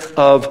Spirit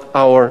of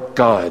our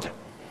God.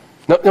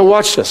 Now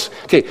watch this.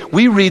 Okay,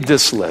 we read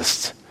this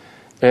list,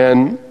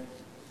 and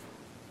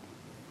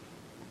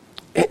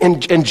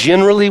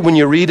generally when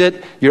you read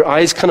it, your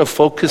eyes kind of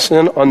focus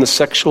in on the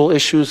sexual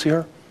issues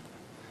here.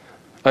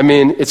 I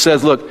mean, it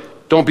says,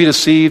 look, don't be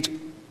deceived.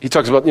 He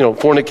talks about,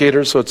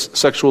 fornicators, so it's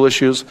sexual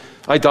issues,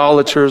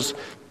 idolaters,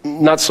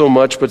 not so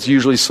much, but it's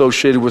usually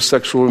associated with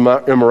sexual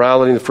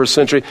immorality in the first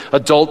century.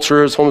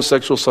 Adulterers,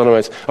 homosexual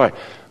sodomites. All right.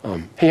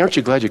 Hey, aren't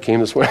you glad you came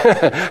this morning?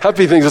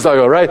 Happy things to talk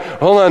about, right?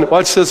 Hold on.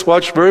 Watch this.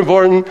 Watch. Very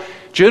important.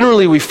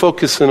 Generally, we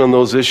focus in on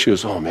those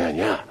issues. Oh, man,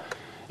 yeah.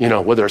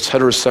 Whether it's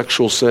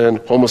heterosexual sin,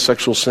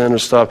 homosexual sin or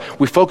stuff.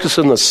 We focus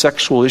on the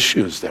sexual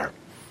issues there,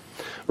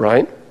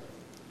 right?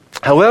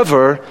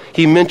 However,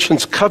 he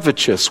mentions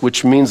covetous,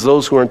 which means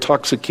those who are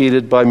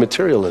intoxicated by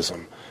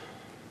materialism.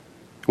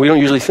 We don't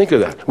usually think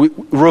of that.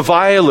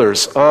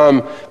 Revilers,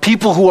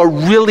 people who are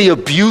really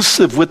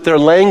abusive with their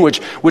language,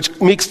 which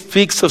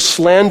speaks of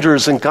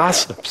slanders and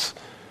gossips.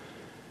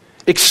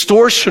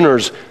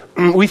 Extortioners,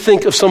 we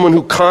think of someone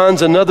who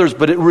cons others,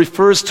 but it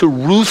refers to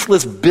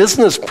ruthless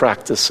business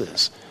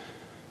practices.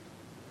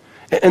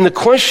 And the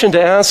question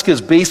to ask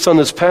is, based on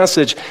this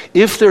passage,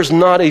 if there's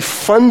not a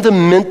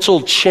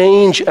fundamental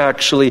change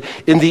actually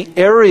in the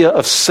area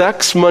of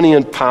sex, money,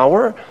 and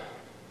power,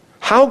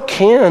 how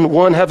can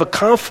one have a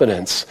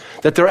confidence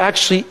that they're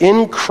actually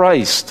in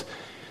Christ,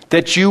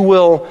 that you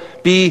will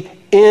be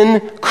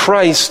in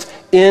Christ,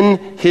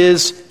 in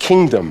his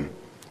kingdom?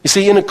 You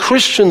see, in a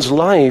Christian's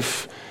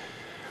life,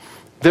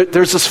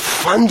 there's this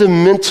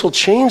fundamental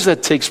change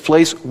that takes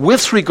place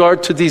with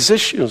regard to these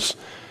issues.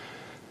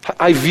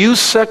 I view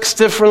sex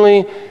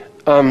differently.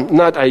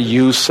 Not I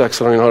use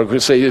sex, I don't know how to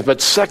say it,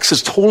 but sex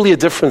is totally a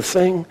different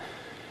thing.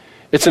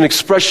 It's an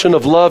expression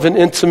of love and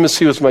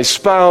intimacy with my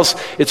spouse.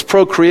 It's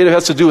procreative, it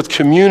has to do with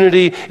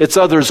community. It's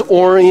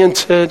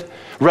others-oriented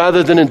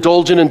rather than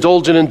indulgent.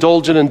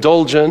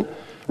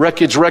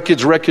 Wreckage.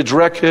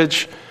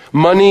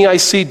 Money I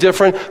see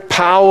different.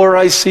 Power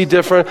I see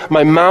different.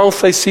 My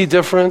mouth I see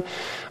different.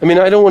 I mean,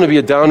 I don't want to be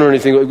a downer or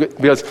anything, but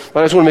I just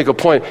want to make a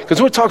point. Because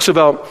when it talks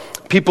about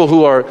people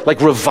who are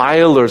like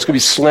revilers, it could be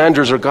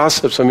slanders or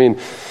gossips. I mean,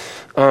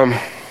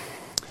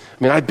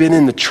 I've been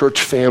in the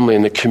church family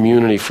and the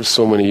community for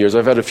so many years.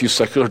 I've had a few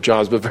secular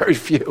jobs, but very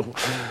few.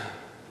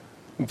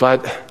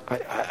 But,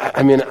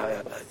 I've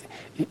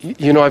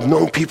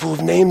known people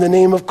who've named the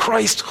name of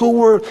Christ who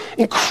were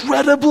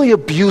incredibly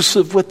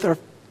abusive with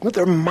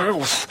their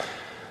mouth.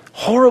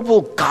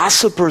 Horrible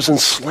gossipers and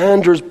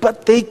slanders,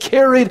 but they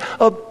carried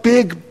a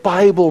big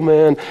Bible,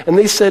 man. And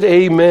they said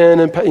amen.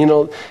 And,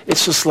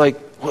 it's just like,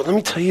 well, let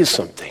me tell you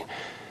something.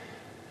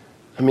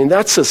 I mean,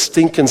 that's a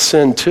stinking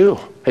sin too.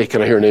 Hey,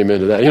 can I hear an amen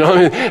to that?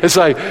 It's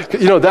like,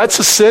 that's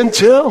a sin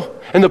too.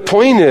 And the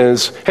point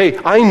is, hey,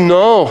 I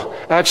know,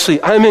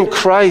 actually, I'm in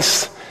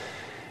Christ.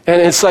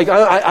 And it's like,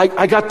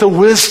 I got the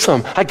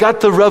wisdom. I got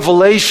the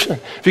revelation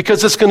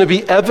because it's going to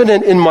be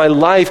evident in my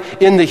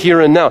life in the here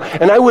and now.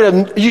 And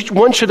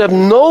one should have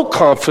no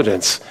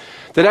confidence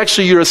that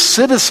actually you're a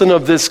citizen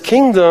of this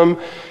kingdom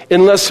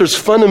unless there's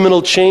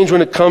fundamental change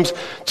when it comes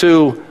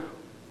to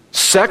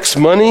sex,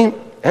 money,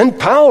 and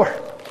power.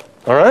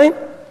 All right?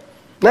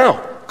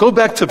 Now, go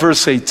back to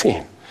verse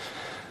 18.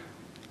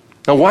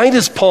 Now, why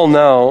does Paul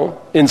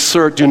now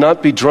insert, do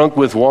not be drunk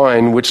with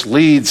wine, which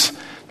leads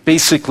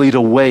basically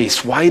to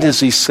waste? Why does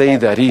he say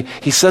that?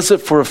 He says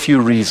it for a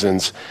few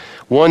reasons.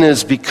 One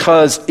is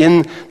because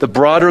in the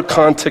broader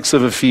context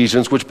of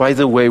Ephesians, which, by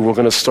the way, we're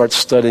going to start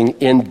studying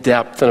in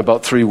depth in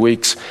about 3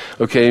 weeks,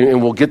 okay,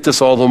 and we'll get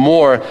this all the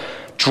more,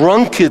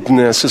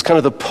 drunkenness is kind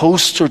of the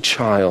poster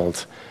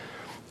child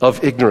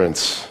of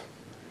ignorance.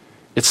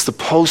 It's the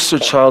poster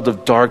child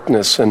of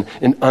darkness and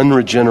an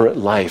unregenerate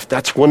life.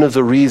 That's one of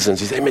the reasons.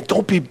 He said,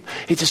 don't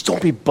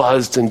be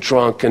buzzed and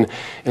drunk. And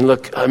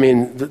look, I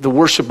mean, the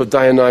worship of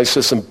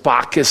Dionysus and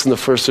Bacchus in the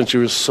first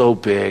century was so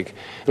big.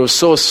 It was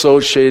so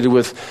associated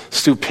with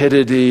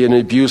stupidity and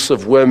abuse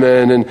of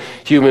women and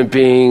human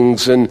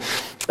beings and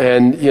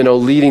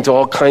leading to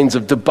all kinds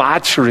of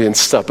debauchery and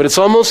stuff. But it's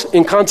almost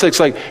in context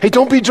like, hey,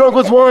 don't be drunk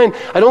with wine.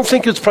 I don't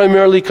think it's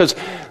primarily because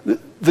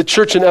the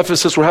church in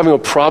Ephesus were having a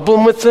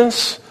problem with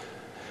this.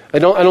 I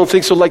don't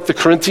think so, like the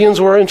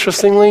Corinthians were,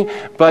 interestingly,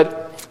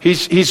 but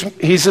he's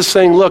just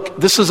saying, look,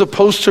 this is a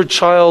poster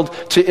child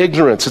to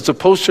ignorance. It's a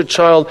poster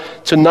child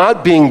to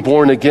not being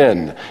born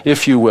again,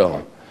 if you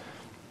will.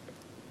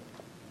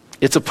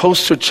 It's a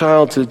poster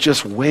child to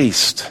just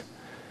waste.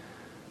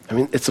 I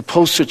mean, it's a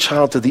poster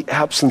child to the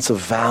absence of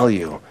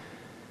value.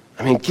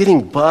 I mean,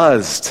 getting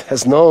buzzed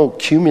has no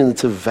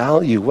cumulative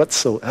value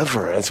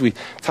whatsoever. As we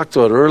talked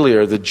about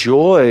earlier, the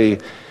joy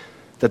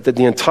that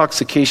the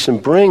intoxication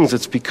brings,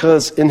 it's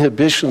because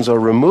inhibitions are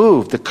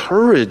removed. The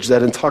courage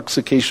that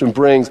intoxication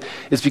brings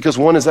is because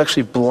one is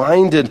actually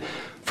blinded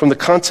from the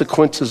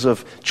consequences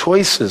of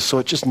choices, so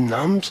it just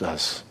numbs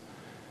us.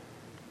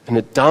 And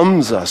it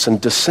dumbs us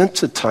and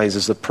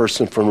desensitizes the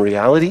person from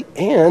reality,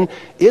 and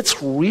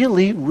it's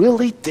really,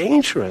 really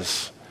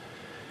dangerous.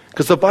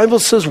 Because the Bible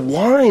says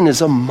wine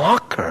is a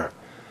mocker,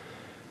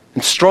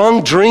 and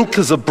strong drink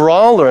is a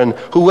brawler, and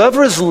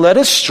whoever is led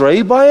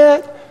astray by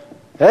it,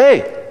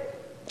 hey,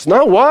 it's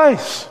not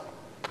wise,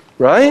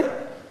 right?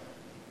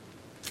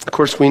 Of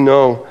course, we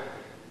know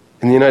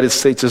in the United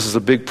States this is a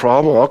big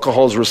problem.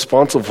 Alcohol is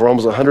responsible for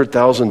almost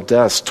 100,000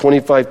 deaths,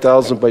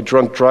 25,000 by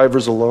drunk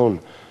drivers alone.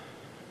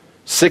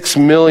 6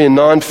 million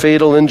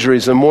non-fatal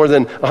injuries, and more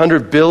than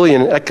 100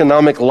 billion in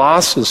economic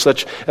losses,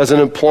 such as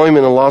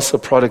unemployment and loss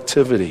of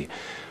productivity.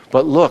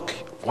 But look,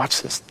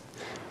 watch this.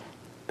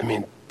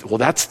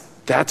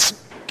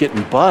 That's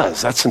getting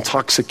buzz. That's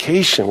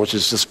intoxication, which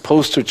is this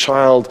poster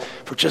child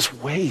for just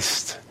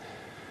waste.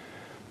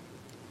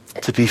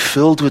 To be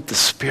filled with the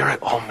Spirit,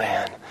 oh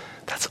man,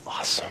 that's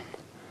awesome.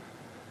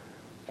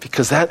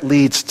 Because that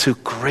leads to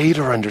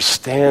greater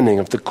understanding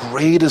of the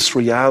greatest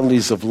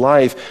realities of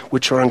life,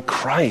 which are in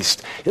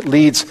Christ. It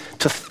leads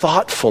to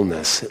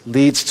thoughtfulness. It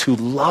leads to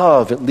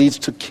love. It leads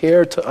to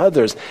care to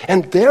others.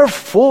 And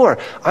therefore,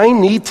 I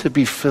need to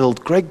be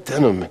filled. Greg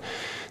Denham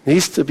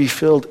needs to be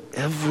filled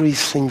every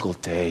single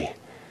day.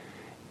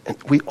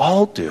 And we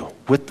all do,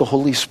 with the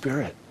Holy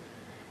Spirit.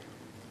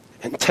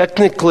 And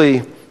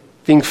technically,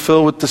 being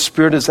filled with the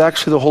Spirit is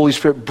actually the Holy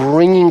Spirit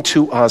bringing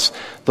to us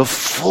the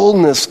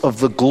fullness of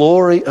the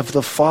glory of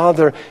the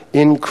Father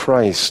in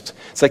Christ.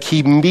 It's like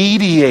He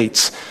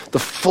mediates the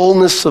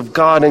fullness of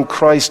God in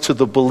Christ to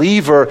the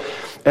believer,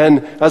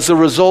 and as a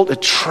result,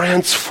 it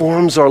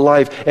transforms our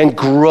life and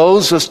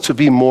grows us to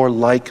be more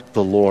like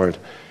the Lord.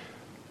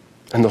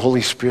 And the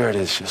Holy Spirit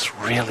is just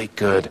really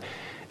good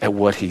at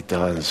what He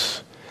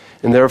does.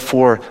 And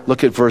therefore,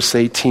 look at verse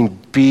 18,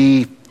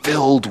 be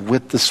filled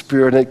with the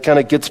Spirit. And it kind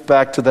of gets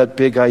back to that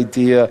big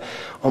idea.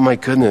 Oh my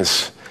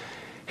goodness.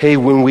 Hey,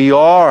 when we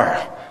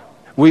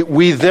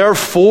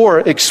therefore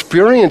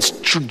experience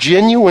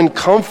genuine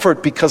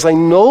comfort because I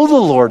know the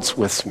Lord's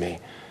with me.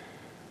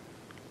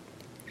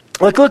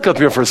 Like, look up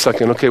here for a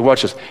second. Okay,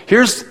 watch this.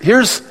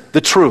 Here's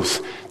the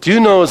truth. Do you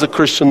know as a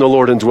Christian the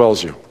Lord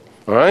indwells you?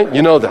 All right?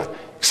 You know that.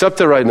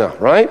 Accept it right now,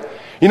 right?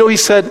 You know, He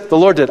said, the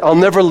Lord did, I'll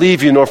never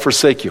leave you nor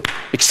forsake you.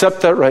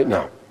 Accept that right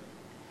now.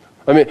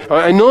 I mean,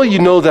 I know you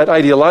know that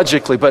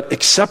ideologically, but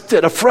accept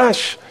it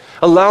afresh.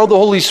 Allow the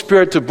Holy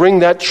Spirit to bring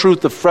that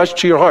truth afresh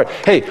to your heart.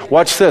 Hey,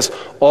 watch this.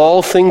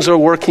 All things are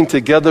working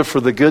together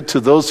for the good to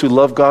those who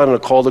love God and are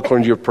called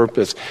according to your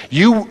purpose.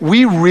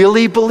 We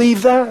really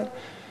believe that?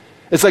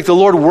 It's like the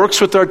Lord works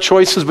with our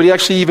choices, but He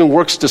actually even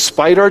works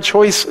despite our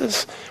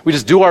choices. We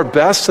just do our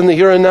best in the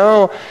here and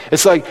now.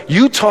 It's like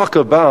you talk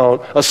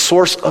about a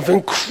source of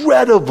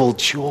incredible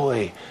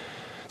joy.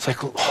 It's like,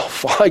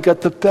 oh, I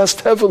got the best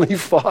Heavenly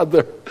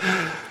Father.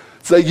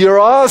 It's like, you're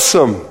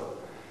awesome.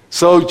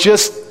 So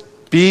just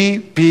be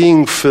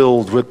being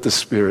filled with the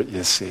Spirit,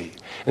 you see.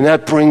 And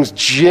that brings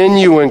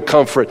genuine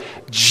comfort,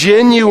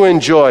 genuine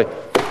joy.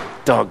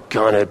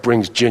 Doggone it,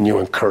 brings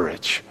genuine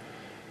courage.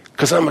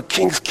 Because I'm a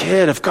king's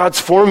kid. If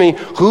God's for me,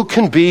 who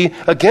can be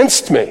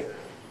against me?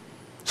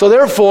 So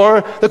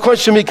therefore, the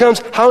question becomes,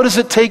 how does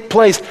it take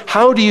place?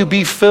 How do you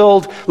be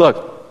filled?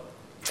 Look,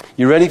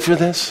 you ready for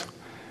this?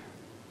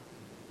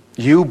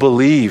 You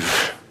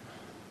believe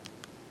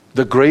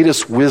the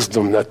greatest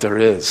wisdom that there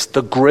is,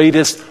 the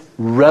greatest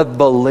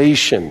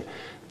revelation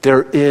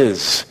there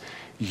is.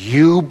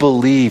 You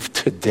believe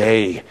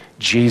today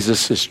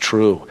Jesus is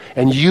true.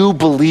 And you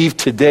believe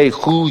today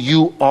who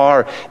you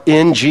are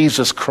in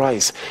Jesus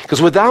Christ.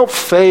 Because without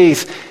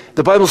faith,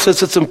 the Bible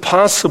says it's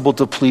impossible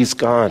to please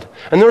God.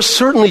 And there are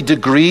certainly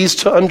degrees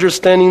to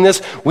understanding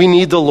this. We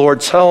need the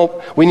Lord's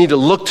help. We need to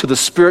look to the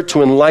Spirit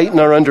to enlighten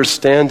our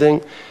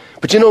understanding.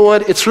 But you know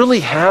what? It's really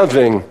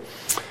having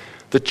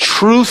the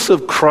truth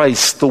of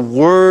Christ, the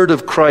Word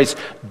of Christ,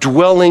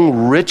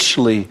 dwelling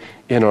richly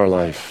in our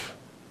life.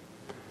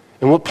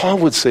 And what Paul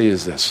would say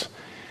is this.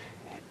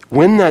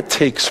 When that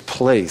takes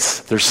place,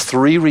 there's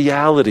three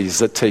realities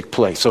that take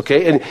place,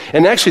 okay?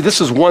 And actually,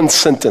 this is one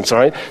sentence, all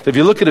right? If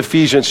you look at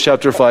Ephesians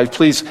chapter 5,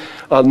 please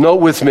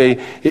note with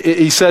me.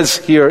 He says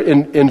here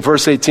in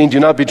verse 18, do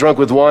not be drunk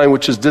with wine,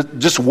 which is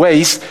just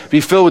waste. Be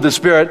filled with the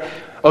Spirit,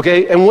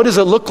 okay? And what does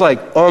it look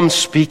like?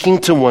 Speaking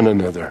to one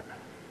another.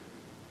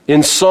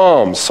 In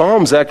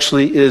Psalms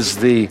actually is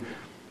the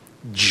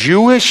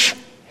Jewish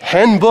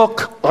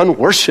handbook on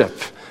worship.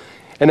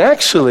 And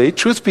actually,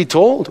 truth be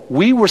told,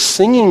 we were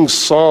singing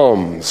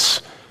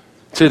psalms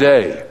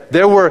today.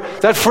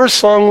 That first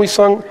song we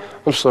sung,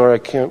 I'm sorry, I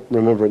can't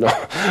remember it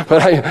now,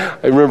 but I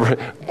remember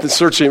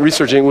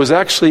researching, was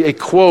actually a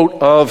quote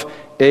of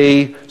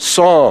a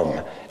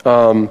psalm.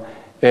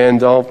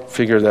 And I'll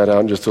figure that out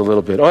in just a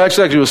little bit.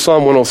 Actually, it was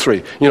Psalm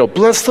 103.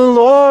 Bless the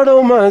Lord,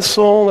 oh my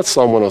soul. That's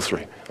Psalm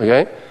 103,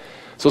 okay?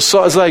 So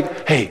it's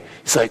like, hey,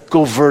 it's like,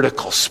 go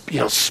vertical,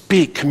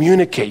 speak,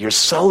 communicate. You're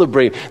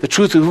celebrating the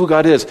truth of who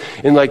God is.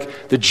 In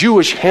like the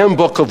Jewish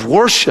handbook of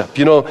worship,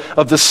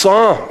 of the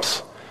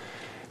Psalms.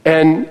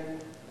 And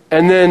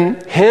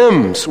then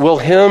hymns. Well,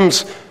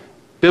 hymns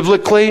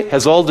biblically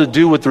has all to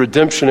do with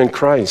redemption in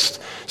Christ.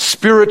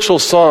 Spiritual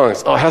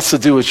songs, has to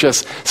do with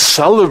just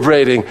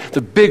celebrating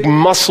the big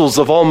muscles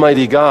of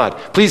Almighty God.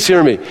 Please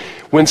hear me.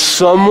 When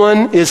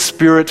someone is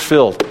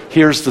Spirit-filled,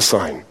 here's the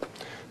sign.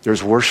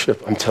 There's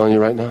worship, I'm telling you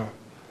right now.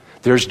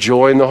 There's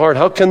joy in the heart.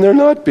 How can there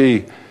not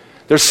be?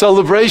 There's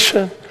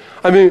celebration.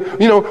 I mean,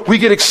 we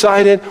get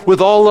excited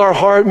with all our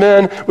heart,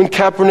 man, when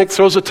Kaepernick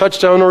throws a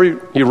touchdown or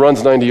he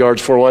runs 90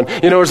 yards for one.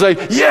 It's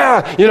like,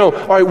 yeah, all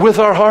right, with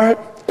our heart.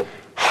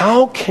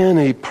 how can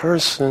a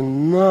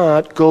person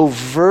not go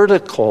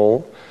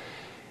vertical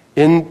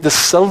in the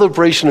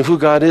celebration of who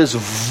God is,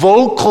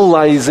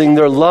 vocalizing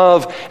their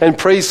love and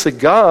praise to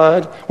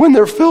God when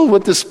they're filled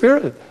with the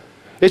Spirit?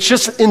 It's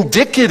just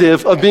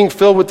indicative of being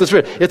filled with the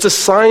Spirit. It's a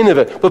sign of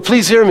it. But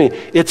please hear me,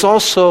 it's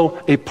also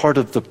a part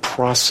of the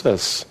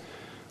process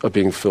of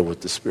being filled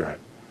with the Spirit.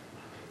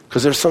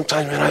 Because there's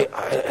sometimes, man,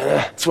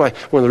 that's why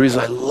one of the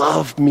reasons I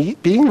love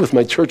being with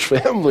my church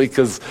family,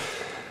 because,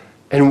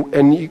 and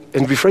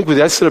to be frank with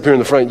you, I sit up here in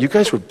the front, you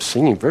guys were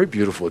singing very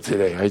beautiful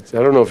today. I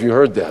don't know if you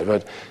heard that,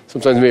 but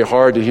sometimes it may be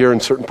hard to hear in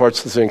certain parts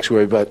of the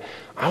sanctuary, but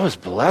I was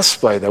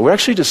blessed by that. We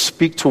actually just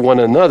speak to one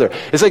another.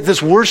 It's like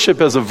this worship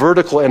has a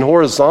vertical and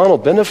horizontal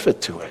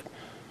benefit to it.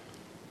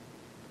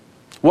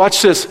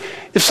 Watch this.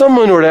 If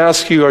someone were to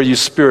ask you, are you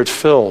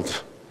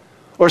Spirit-filled?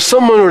 Or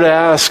someone were to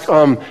ask,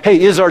 hey,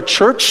 is our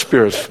church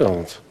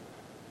Spirit-filled?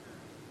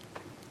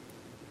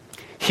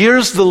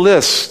 Here's the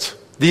list,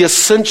 the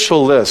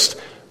essential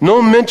list.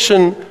 No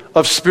mention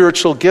of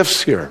spiritual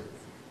gifts here.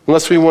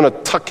 Unless we want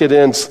to tuck it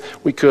in,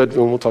 we could,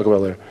 and we'll talk about it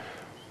later.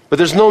 But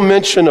there's no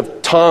mention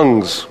of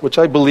tongues, which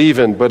I believe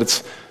in,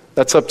 but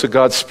that's up to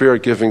God's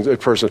Spirit giving a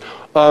person.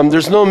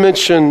 There's no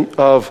mention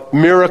of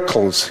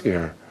miracles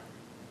here.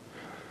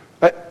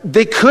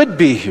 They could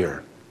be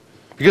here,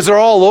 because they're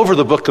all over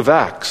the book of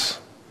Acts.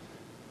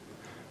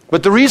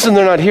 But the reason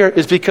they're not here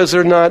is because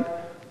they're not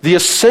the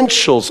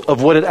essentials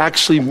of what it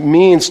actually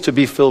means to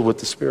be filled with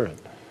the Spirit.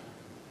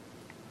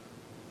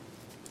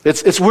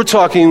 We're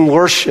talking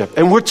worship,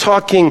 and we're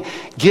talking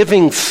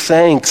giving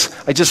thanks.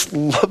 I just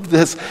love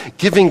this.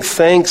 Giving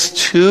thanks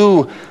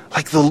to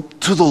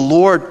the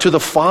Lord, to the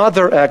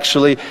Father,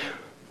 actually,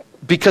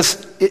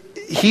 because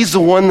He's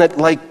the one that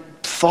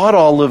thought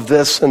all of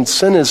this and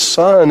sent His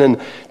Son and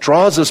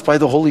draws us by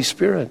the Holy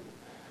Spirit.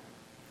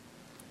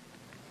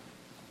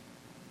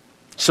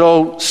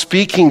 So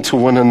speaking to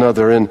one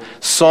another in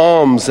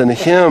psalms and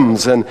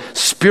hymns and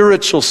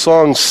spiritual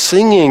songs,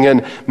 singing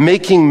and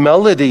making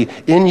melody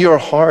in your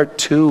heart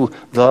to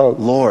the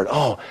Lord.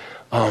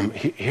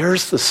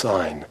 Here's the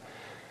sign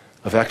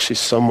of actually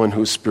someone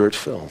who's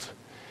Spirit-filled.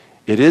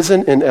 It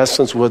isn't in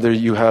essence whether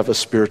you have a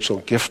spiritual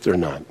gift or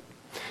not.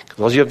 Because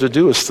all you have to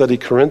do is study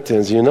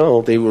Corinthians. You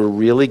know, they were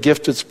really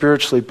gifted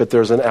spiritually, but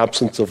there's an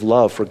absence of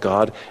love for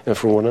God and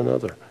for one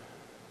another.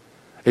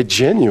 A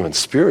genuine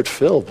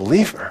Spirit-filled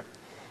believer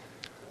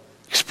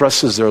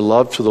expresses their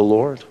love to the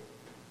Lord.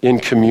 In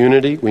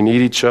community, we need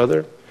each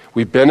other.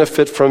 We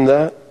benefit from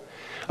that.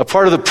 A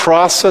part of the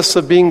process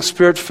of being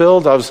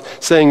Spirit-filled, I was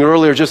saying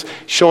earlier, just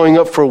showing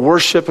up for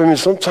worship. I mean,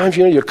 sometimes,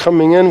 you're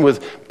coming in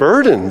with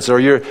burdens,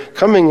 or you're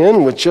coming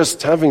in with just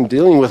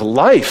dealing with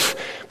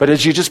life. But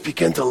as you just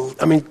begin to,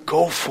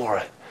 go for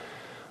it.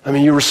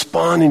 You're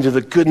responding to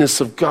the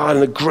goodness of God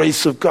and the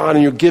grace of God,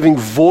 and you're giving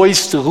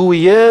voice to who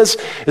He is.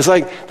 It's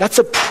like, that's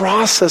a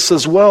process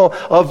as well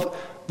of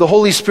the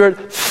Holy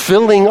Spirit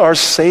filling our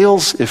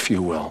sails, if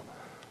you will.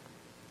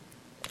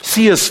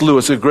 C.S.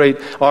 Lewis, a great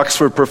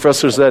Oxford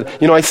professor, said,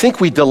 I think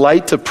we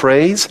delight to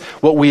praise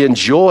what we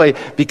enjoy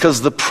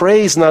because the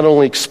praise not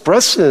only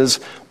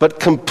expresses, but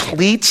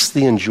completes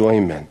the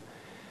enjoyment.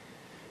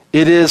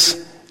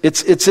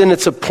 It's in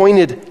its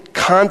appointed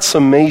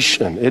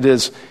consummation.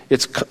 It's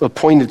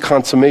appointed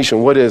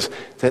consummation. What is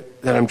that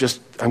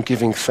I'm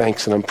giving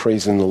thanks and I'm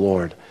praising the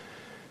Lord.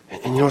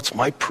 And it's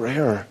my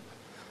prayer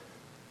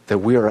that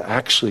we are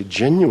actually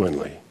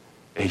genuinely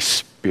a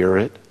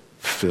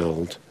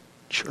Spirit-filled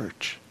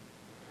church.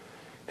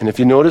 And if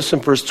you notice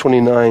in verse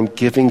 29,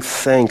 giving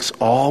thanks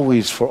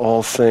always for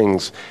all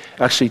things,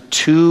 actually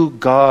to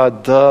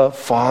God the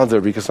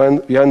Father, because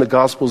behind the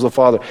gospel is the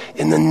Father,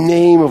 in the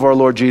name of our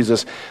Lord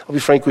Jesus. I'll be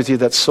frank with you,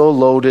 that's so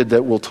loaded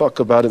that we'll talk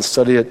about and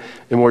study it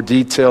in more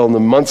detail in the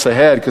months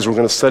ahead, because we're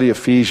going to study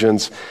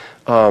Ephesians.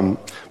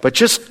 But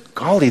just,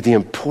 the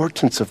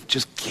importance of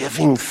just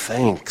giving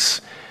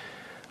thanks.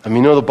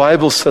 The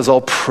Bible says,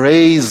 I'll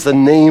praise the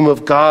name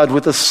of God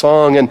with a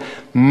song and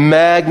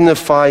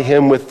magnify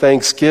Him with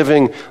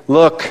thanksgiving.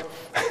 Look,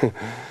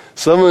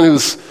 someone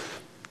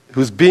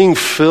who's being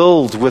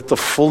filled with the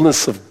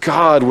fullness of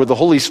God, where the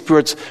Holy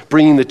Spirit's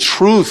bringing the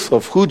truth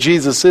of who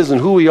Jesus is and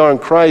who we are in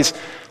Christ,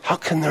 how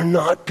can there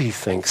not be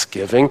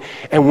thanksgiving?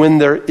 And when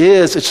there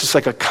is, it's just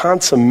like a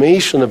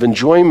consummation of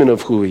enjoyment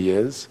of who He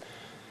is.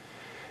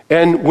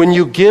 And when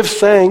you give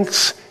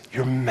thanks,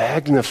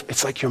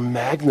 it's like you're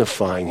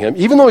magnifying Him,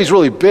 even though He's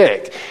really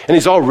big and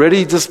He's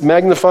already just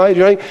magnified,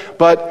 right?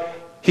 But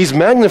He's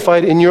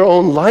magnified in your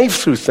own life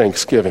through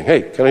thanksgiving.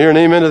 Hey, can I hear an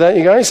amen to that,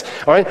 you guys?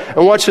 All right,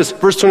 and watch this,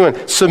 verse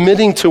 21,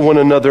 submitting to one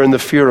another in the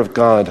fear of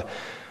God.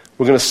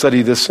 We're going to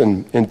study this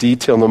in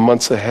detail in the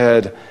months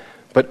ahead.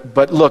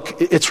 But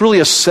look, it's really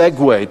a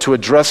segue to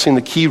addressing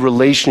the key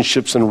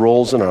relationships and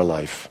roles in our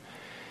life.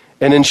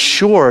 And in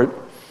short,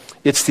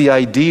 it's the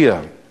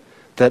idea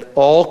that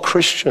all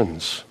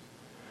Christians,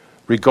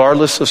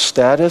 regardless of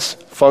status,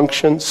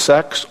 function,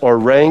 sex, or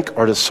rank,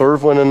 are to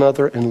serve one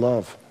another in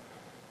love.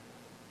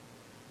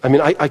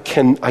 I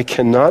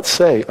cannot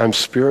say I'm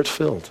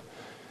Spirit-filled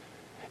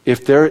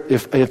if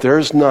there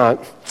is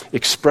not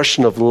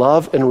expression of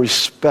love and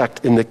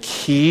respect in the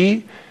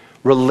key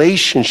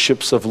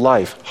relationships of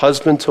life,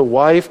 husband to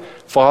wife,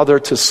 father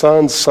to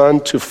son, son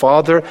to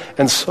father,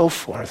 and so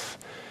forth.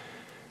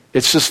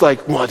 It's just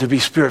like, well, to be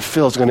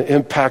Spirit-filled is going to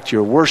impact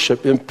your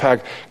worship,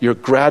 impact your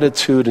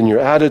gratitude and your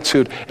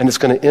attitude, and it's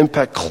going to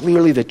impact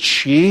clearly the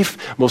chief,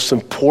 most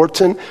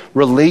important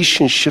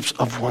relationships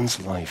of one's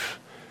life.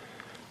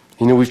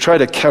 We've tried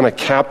to kind of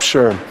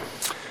capture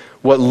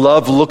what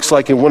love looks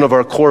like in one of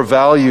our core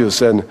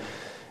values, and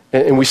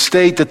we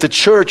state that the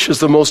church is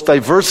the most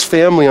diverse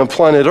family on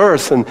planet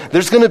Earth, and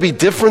there's going to be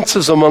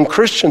differences among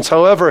Christians.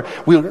 However,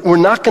 we're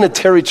not going to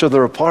tear each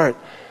other apart.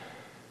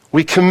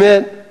 We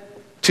commit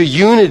to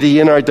unity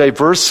in our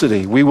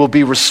diversity. We will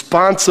be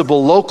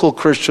responsible local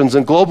Christians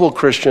and global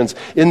Christians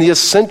in the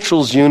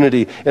essentials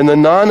unity, in the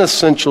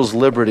non-essentials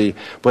liberty,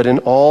 but in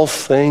all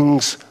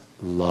things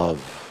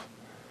love.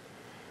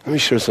 Let me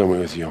share something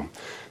with you.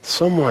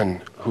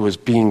 Someone who is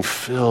being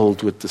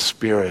filled with the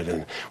Spirit,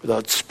 and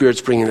without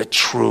Spirit's bringing the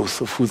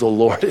truth of who the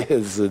Lord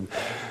is, and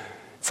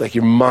it's like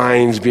your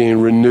mind's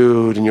being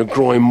renewed and you're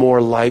growing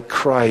more like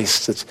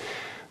Christ.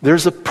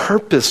 There's a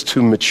purpose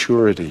to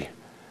maturity.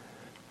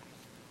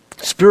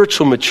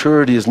 Spiritual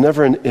maturity is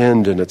never an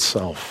end in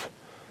itself.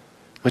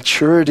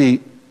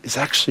 Maturity is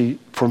actually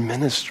for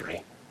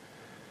ministry.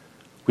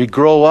 We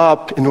grow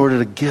up in order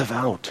to give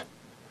out.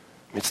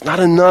 It's not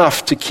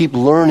enough to keep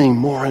learning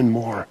more and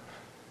more.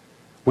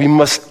 We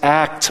must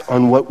act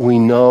on what we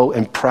know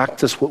and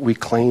practice what we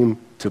claim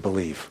to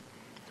believe.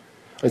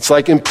 It's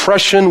like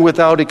impression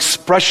without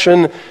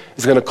expression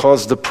is going to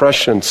cause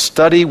depression.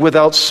 Study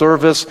without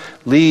service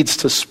leads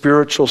to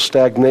spiritual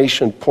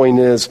stagnation. Point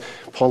is,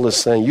 Paul is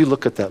saying, you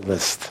look at that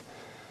list.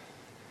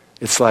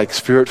 It's like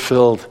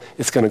Spirit-filled,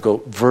 it's going to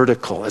go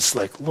vertical. It's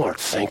like, Lord,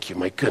 thank you,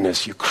 my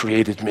goodness, you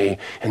created me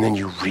and then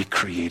you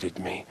recreated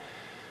me.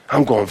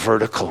 I'm going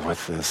vertical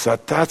with this.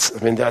 That's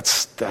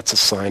a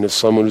sign of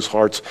someone whose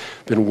heart's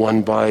been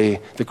won by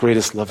the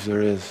greatest love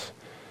there is.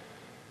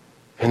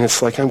 And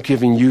it's like, I'm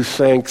giving you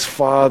thanks,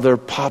 Father,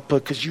 Papa,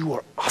 because you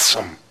are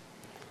awesome.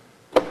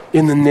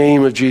 In the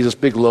name of Jesus,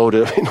 big load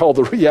of all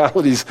the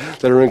realities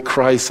that are in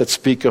Christ that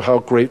speak of how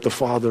great the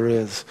Father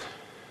is.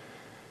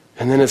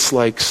 And then it's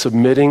like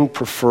submitting,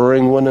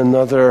 preferring one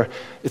another.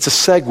 It's a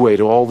segue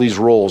to all these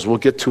roles. We'll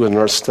get to it in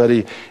our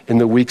study in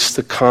the weeks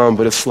to come.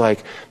 But it's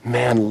like,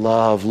 man,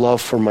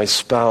 love for my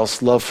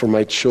spouse, love for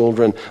my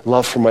children,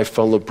 love for my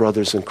fellow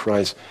brothers in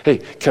Christ. Hey,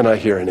 can I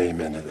hear an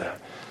amen to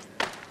that?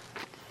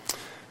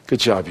 Good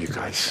job, you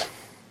guys.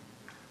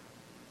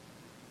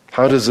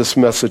 How does this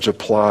message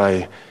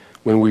apply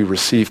when we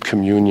receive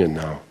communion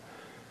now?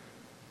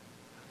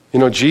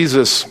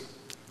 Jesus,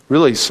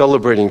 really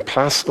celebrating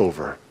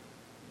Passover,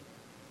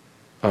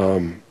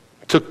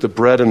 took the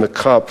bread and the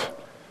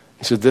cup.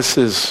 He said,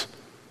 this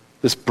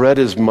bread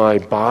is my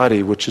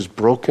body, which is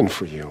broken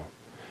for you.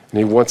 And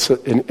he wants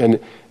it, and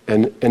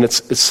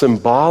it's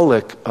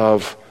symbolic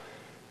of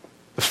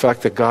the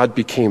fact that God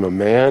became a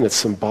man. It's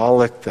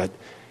symbolic that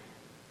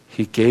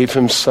he gave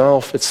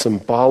himself. It's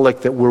symbolic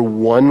that we're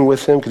one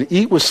with him. Because to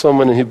eat with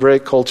someone in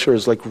Hebraic culture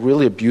is like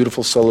really a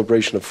beautiful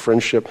celebration of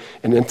friendship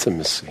and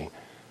intimacy.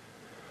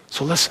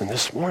 So listen,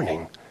 this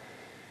morning,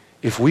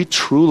 if we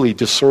truly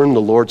discern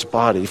the Lord's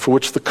body, for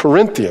which the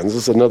Corinthians,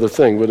 this is another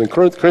thing, but in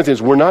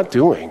Corinthians we're not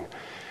doing.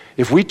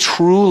 If we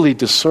truly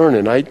discern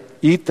and I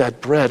eat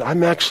that bread,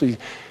 I'm actually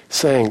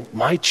saying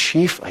my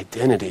chief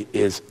identity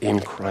is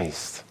in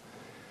Christ.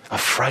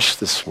 Afresh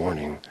this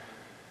morning.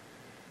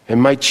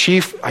 And my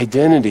chief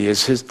identity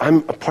is I'm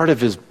a part of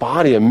his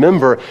body, a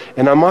member,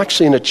 and I'm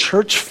actually in a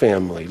church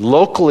family,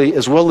 locally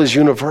as well as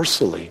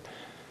universally.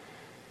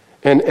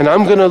 And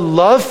I'm going to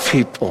love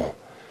people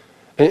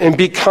and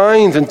be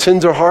kind and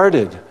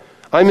tenderhearted.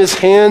 I'm his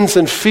hands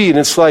and feet. And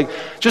it's like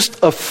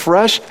just a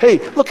fresh, hey,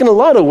 look, in a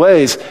lot of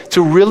ways,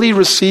 to really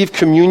receive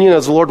communion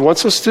as the Lord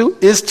wants us to,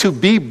 is to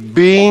be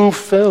being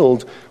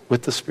filled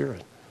with the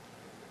Spirit.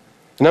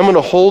 And I'm going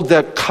to hold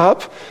that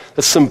cup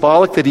that's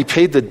symbolic that he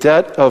paid the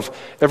debt of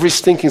every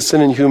stinking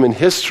sin in human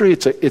history.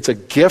 It's a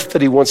gift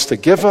that he wants to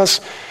give us.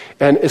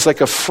 And it's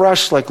like a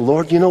fresh, like,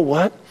 Lord, you know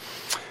what?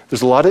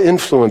 There's a lot of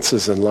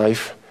influences in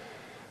life.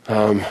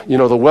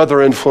 The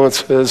weather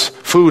influences,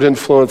 food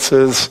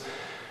influences.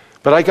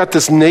 But I got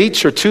this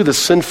nature too, this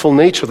sinful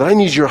nature that I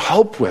need your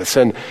help with.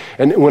 And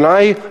when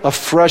I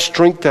afresh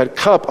drink that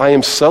cup, I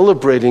am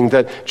celebrating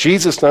that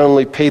Jesus not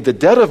only paid the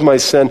debt of my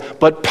sin,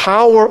 but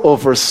power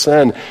over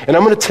sin. And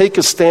I'm going to take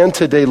a stand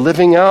today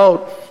living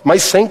out my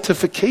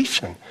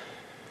sanctification.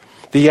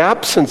 The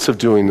absence of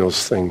doing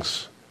those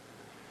things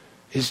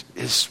is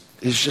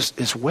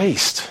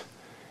waste.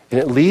 And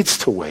it leads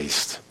to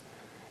waste.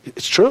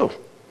 It's true.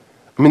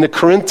 I mean, the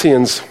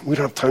Corinthians, we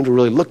don't have time to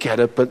really look at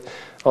it, but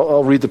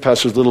I'll read the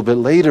passage a little bit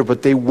later,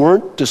 but they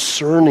weren't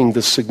discerning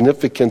the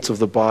significance of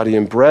the body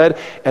and bread,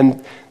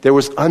 and there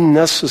was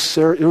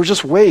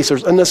just waste. There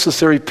was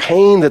unnecessary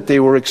pain that they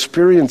were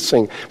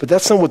experiencing. But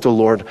that's not what the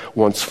Lord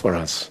wants for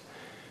us.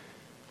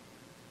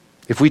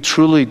 If we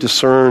truly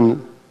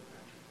discern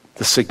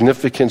the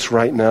significance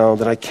right now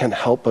that I can't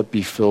help but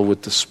be filled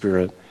with the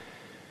Spirit.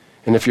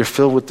 And if you're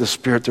filled with the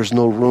Spirit, there's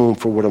no room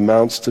for what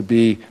amounts to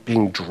be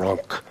being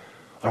drunk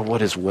or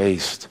what is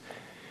waste.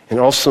 It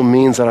also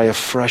means that I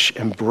afresh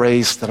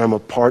embrace that I'm a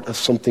part of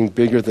something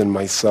bigger than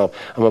myself.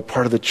 I'm a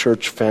part of the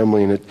church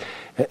family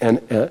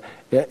and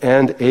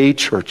a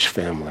church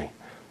family.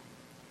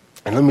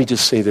 And let me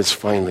just say this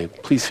finally.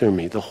 Please hear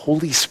me. The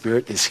Holy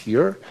Spirit is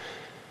here,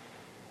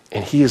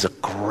 and He's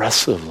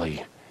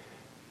aggressively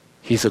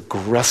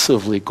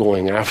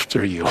going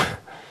after you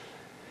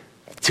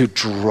to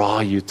draw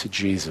you to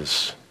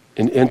Jesus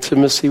in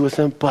intimacy with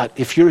Him. But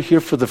if you're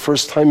here for the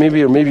first time, maybe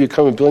you're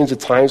coming billions of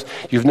times,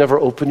 you've never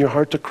opened your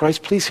heart to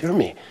Christ, please hear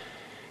me.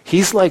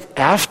 He's like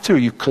after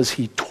you because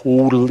He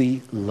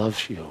totally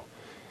loves you.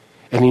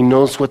 And He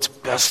knows what's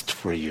best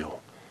for you.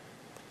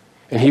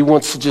 And He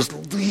wants to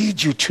just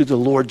lead you to the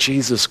Lord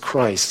Jesus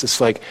Christ. It's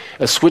like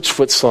a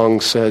Switchfoot song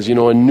says,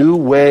 a new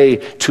way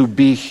to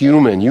be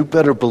human. You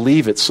better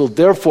believe it. So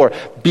therefore,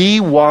 be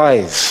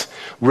wise.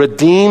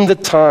 Redeem the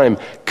time.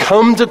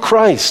 Come to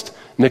Christ.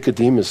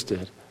 Nicodemus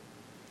did.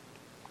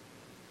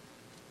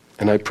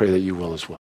 And I pray that you will as well.